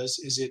Apocalypse does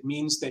is it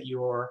means that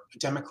your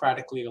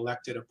democratically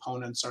elected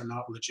opponents are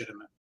not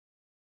legitimate.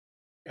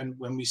 And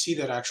when we see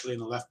that actually in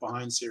the Left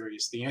Behind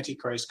series, the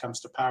Antichrist comes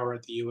to power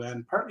at the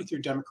UN partly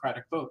through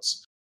democratic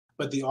votes.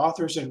 But the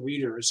authors and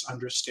readers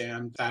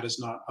understand that is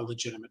not a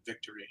legitimate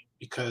victory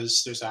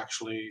because there's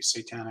actually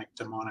satanic,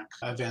 demonic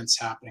events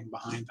happening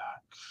behind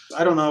that.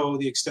 I don't know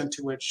the extent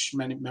to which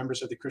many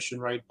members of the Christian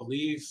right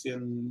believe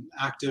in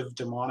active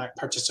demonic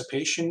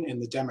participation in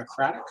the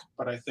democratic,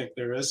 but I think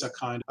there is a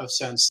kind of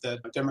sense that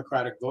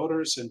democratic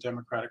voters and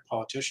democratic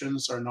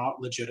politicians are not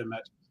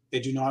legitimate.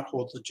 They do not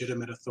hold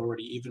legitimate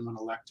authority even when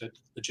elected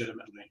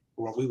legitimately,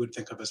 or what we would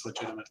think of as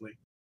legitimately.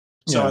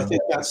 So I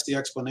think that's the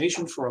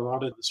explanation for a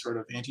lot of the sort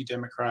of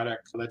anti-democratic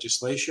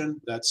legislation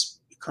that's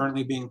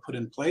currently being put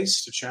in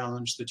place to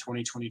challenge the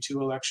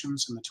 2022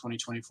 elections and the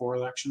 2024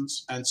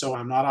 elections. And so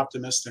I'm not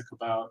optimistic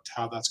about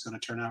how that's going to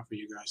turn out for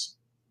you guys.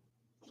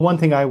 One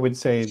thing I would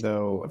say,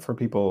 though, for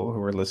people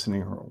who are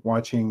listening or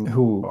watching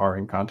who are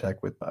in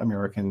contact with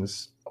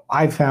Americans,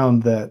 I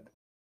found that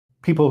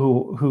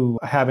people who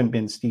haven't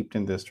been steeped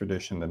in this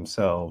tradition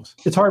themselves,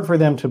 it's hard for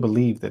them to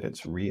believe that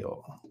it's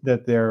real,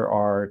 that there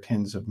are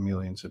tens of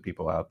millions of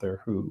people out there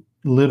who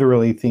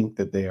literally think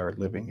that they are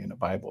living in a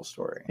Bible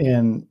story.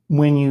 And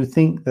when you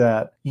think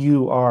that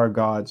you are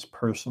God's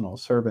personal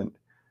servant,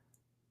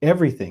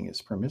 everything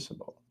is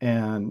permissible.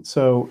 And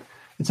so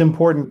it's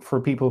important for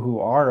people who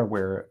are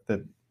aware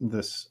that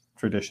this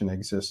tradition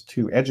exists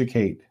to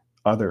educate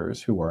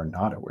others who are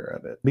not aware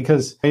of it.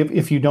 Because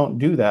if you don't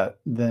do that,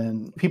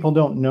 then people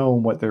don't know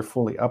what they're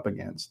fully up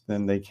against,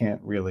 then they can't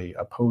really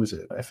oppose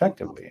it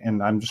effectively.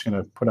 And I'm just going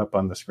to put up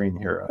on the screen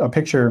here a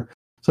picture.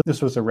 So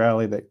this was a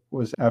rally that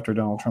was after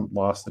Donald Trump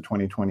lost the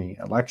 2020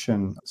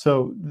 election.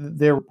 So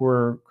there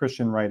were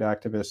Christian right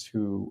activists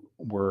who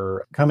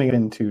were coming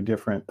into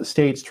different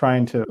states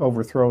trying to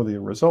overthrow the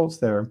results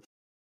there.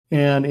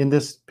 And in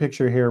this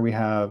picture here, we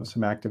have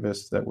some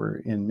activists that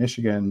were in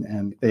Michigan,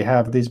 and they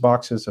have these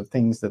boxes of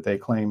things that they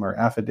claim are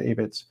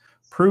affidavits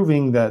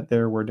proving that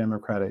there were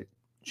Democratic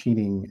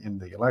cheating in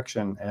the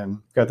election. And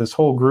got this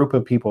whole group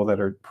of people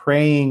that are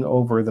praying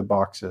over the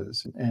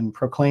boxes and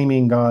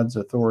proclaiming God's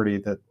authority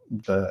that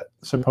the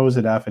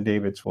supposed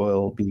affidavits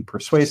will be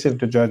persuasive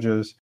to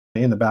judges.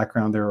 In the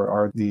background, there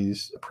are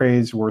these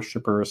praise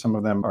worshipers. Some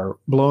of them are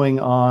blowing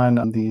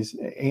on these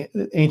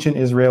ancient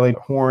Israeli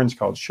horns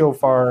called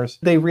shofars.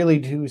 They really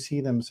do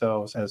see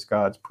themselves as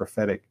God's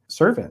prophetic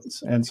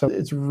servants. And so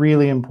it's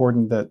really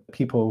important that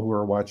people who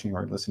are watching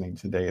or listening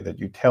today, that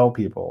you tell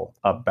people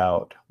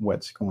about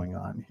what's going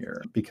on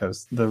here,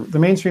 because the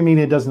mainstream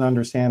media doesn't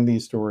understand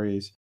these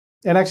stories.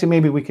 And actually,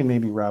 maybe we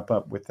can wrap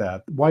up with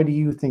that. Why do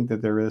you think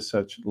that there is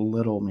such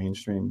little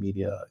mainstream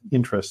media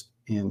interest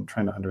in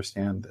trying to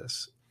understand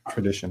this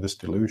tradition, this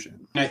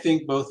delusion? I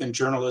think both in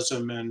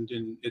journalism and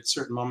at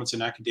certain moments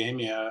in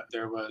academia,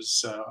 there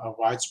was a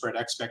widespread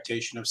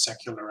expectation of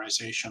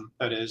secularization.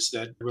 That is,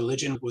 that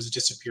religion was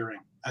disappearing.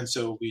 And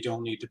so we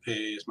don't need to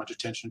pay as much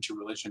attention to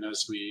religion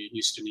as we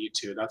used to need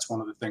to. That's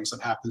one of the things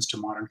that happens to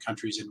modern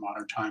countries in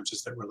modern times,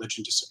 is that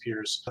religion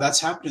disappears. That's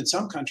happened in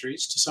some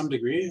countries to some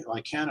degree,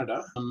 like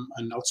Canada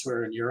and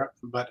elsewhere in Europe.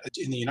 But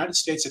in the United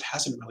States, it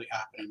hasn't really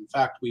happened. In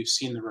fact, we've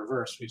seen the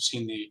reverse. We've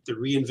seen the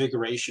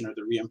reinvigoration or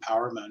the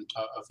re-empowerment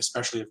of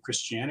especially of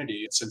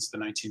Christianity since the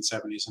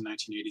 1970s and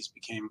 1980s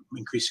became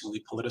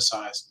increasingly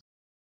politicized.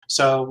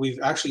 So we've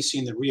actually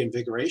seen the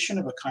reinvigoration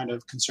of a kind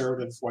of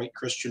conservative white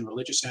Christian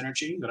religious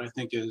energy that I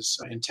think is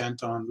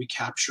intent on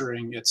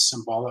recapturing its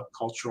symbolic,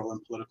 cultural,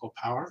 and political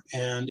power.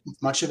 And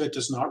much of it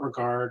does not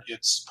regard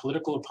its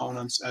political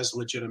opponents as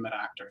legitimate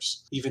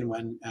actors, even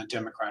when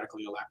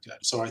democratically elected.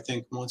 So I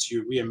think once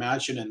you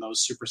reimagine in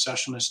those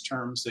supersessionist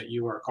terms that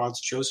you are God's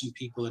chosen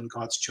people in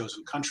God's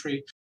chosen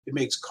country, it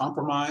makes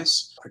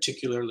compromise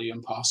particularly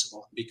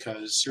impossible,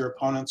 because your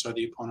opponents are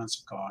the opponents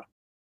of God.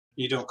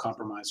 You don't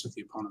compromise with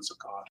the opponents of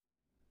God.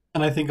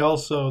 And I think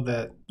also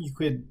that you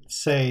could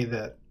say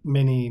that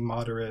many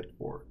moderate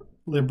or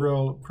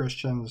liberal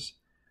Christians,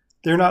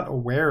 they're not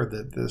aware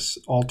that this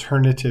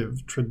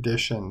alternative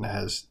tradition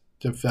has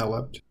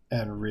developed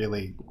and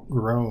really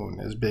grown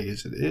as big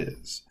as it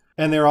is.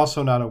 And they're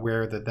also not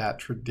aware that that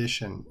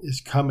tradition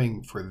is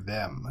coming for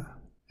them,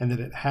 and that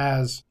it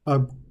has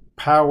a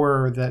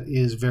power that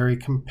is very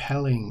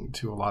compelling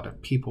to a lot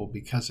of people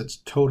because it's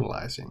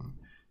totalizing.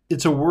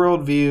 It's a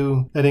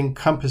worldview that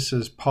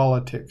encompasses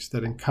politics,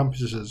 that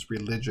encompasses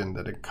religion,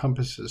 that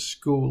encompasses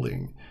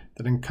schooling,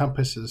 that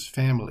encompasses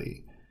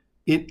family.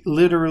 It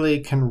literally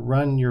can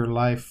run your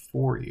life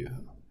for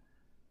you.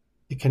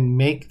 It can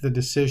make the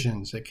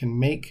decisions. It can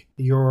make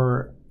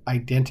your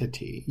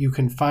identity. You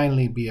can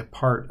finally be a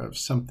part of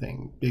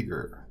something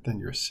bigger than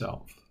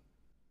yourself.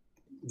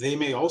 They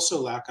may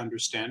also lack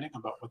understanding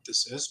about what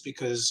this is,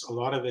 because a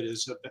lot of it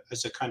is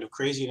a kind of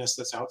craziness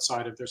that's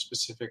outside of their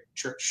specific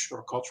church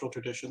or cultural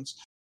traditions.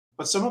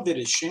 But some of it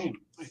is shame.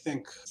 I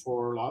think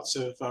for lots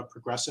of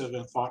progressive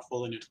and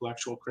thoughtful and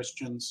intellectual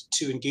Christians,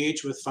 to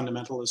engage with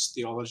fundamentalist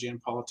theology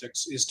and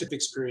politics is to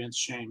experience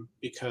shame,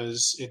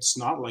 because it's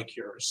not like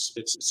yours.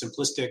 It's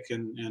simplistic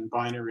and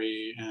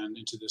binary, and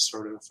into this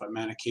sort of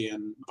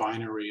Manichaean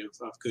binary of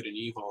good and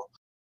evil.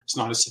 It's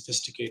not as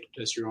sophisticated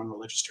as your own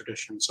religious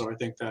tradition. So I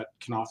think that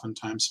can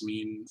oftentimes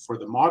mean for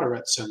the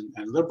moderates and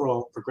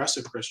liberal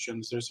progressive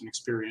Christians, there's an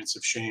experience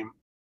of shame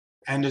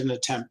and an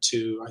attempt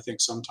to, I think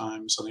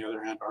sometimes, on the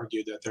other hand,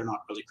 argue that they're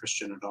not really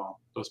Christian at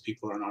all. Those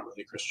people are not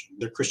really Christian.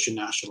 They're Christian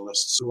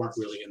nationalists who aren't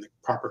really in the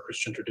proper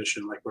Christian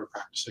tradition like we're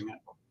practicing it.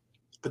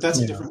 But that's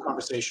a different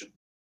conversation.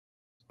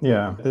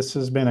 Yeah, this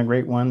has been a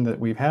great one that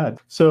we've had.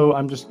 So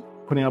I'm just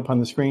putting up on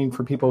the screen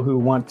for people who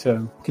want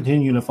to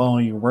continue to follow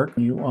your work.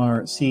 You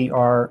are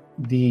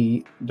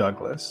CRD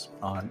Douglas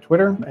on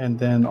Twitter. And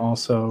then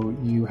also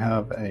you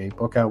have a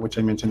book out, which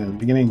I mentioned in the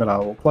beginning, but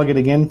I'll plug it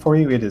again for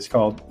you. It is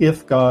called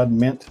If God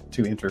Meant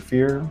to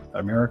Interfere,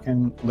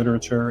 American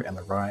Literature and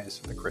the Rise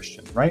of the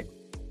Christian Right.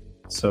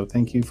 So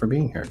thank you for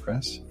being here,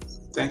 Chris.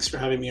 Thanks for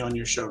having me on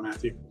your show,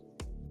 Matthew.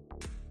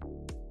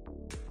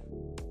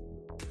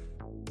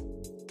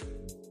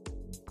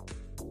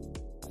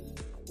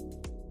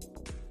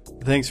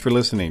 Thanks for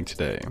listening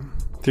today.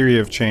 Theory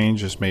of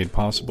Change is made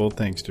possible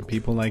thanks to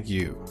people like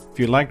you. If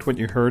you liked what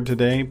you heard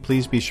today,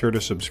 please be sure to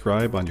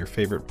subscribe on your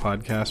favorite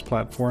podcast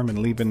platform and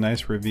leave a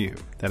nice review.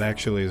 That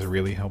actually is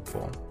really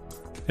helpful.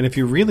 And if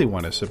you really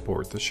want to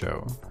support the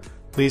show,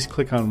 please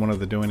click on one of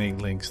the donating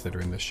links that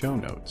are in the show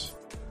notes.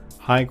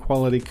 High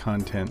quality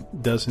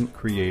content doesn't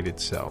create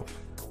itself,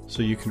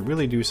 so you can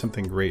really do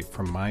something great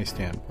from my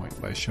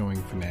standpoint by showing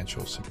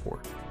financial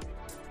support.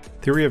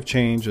 Theory of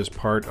Change is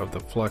part of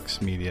the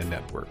Flux Media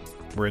Network.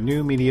 We're a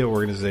new media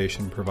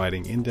organization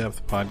providing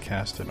in-depth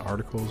podcasts and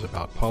articles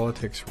about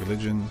politics,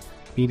 religion,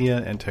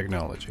 media, and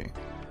technology.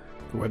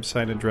 The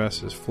website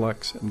address is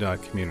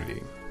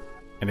flux.community.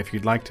 And if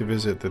you'd like to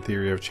visit the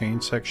Theory of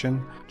Change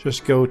section,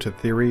 just go to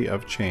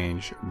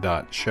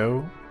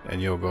theoryofchange.show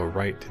and you'll go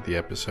right to the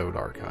episode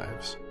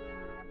archives.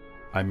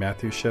 I'm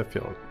Matthew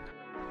Sheffield.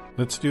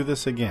 Let's do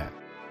this again.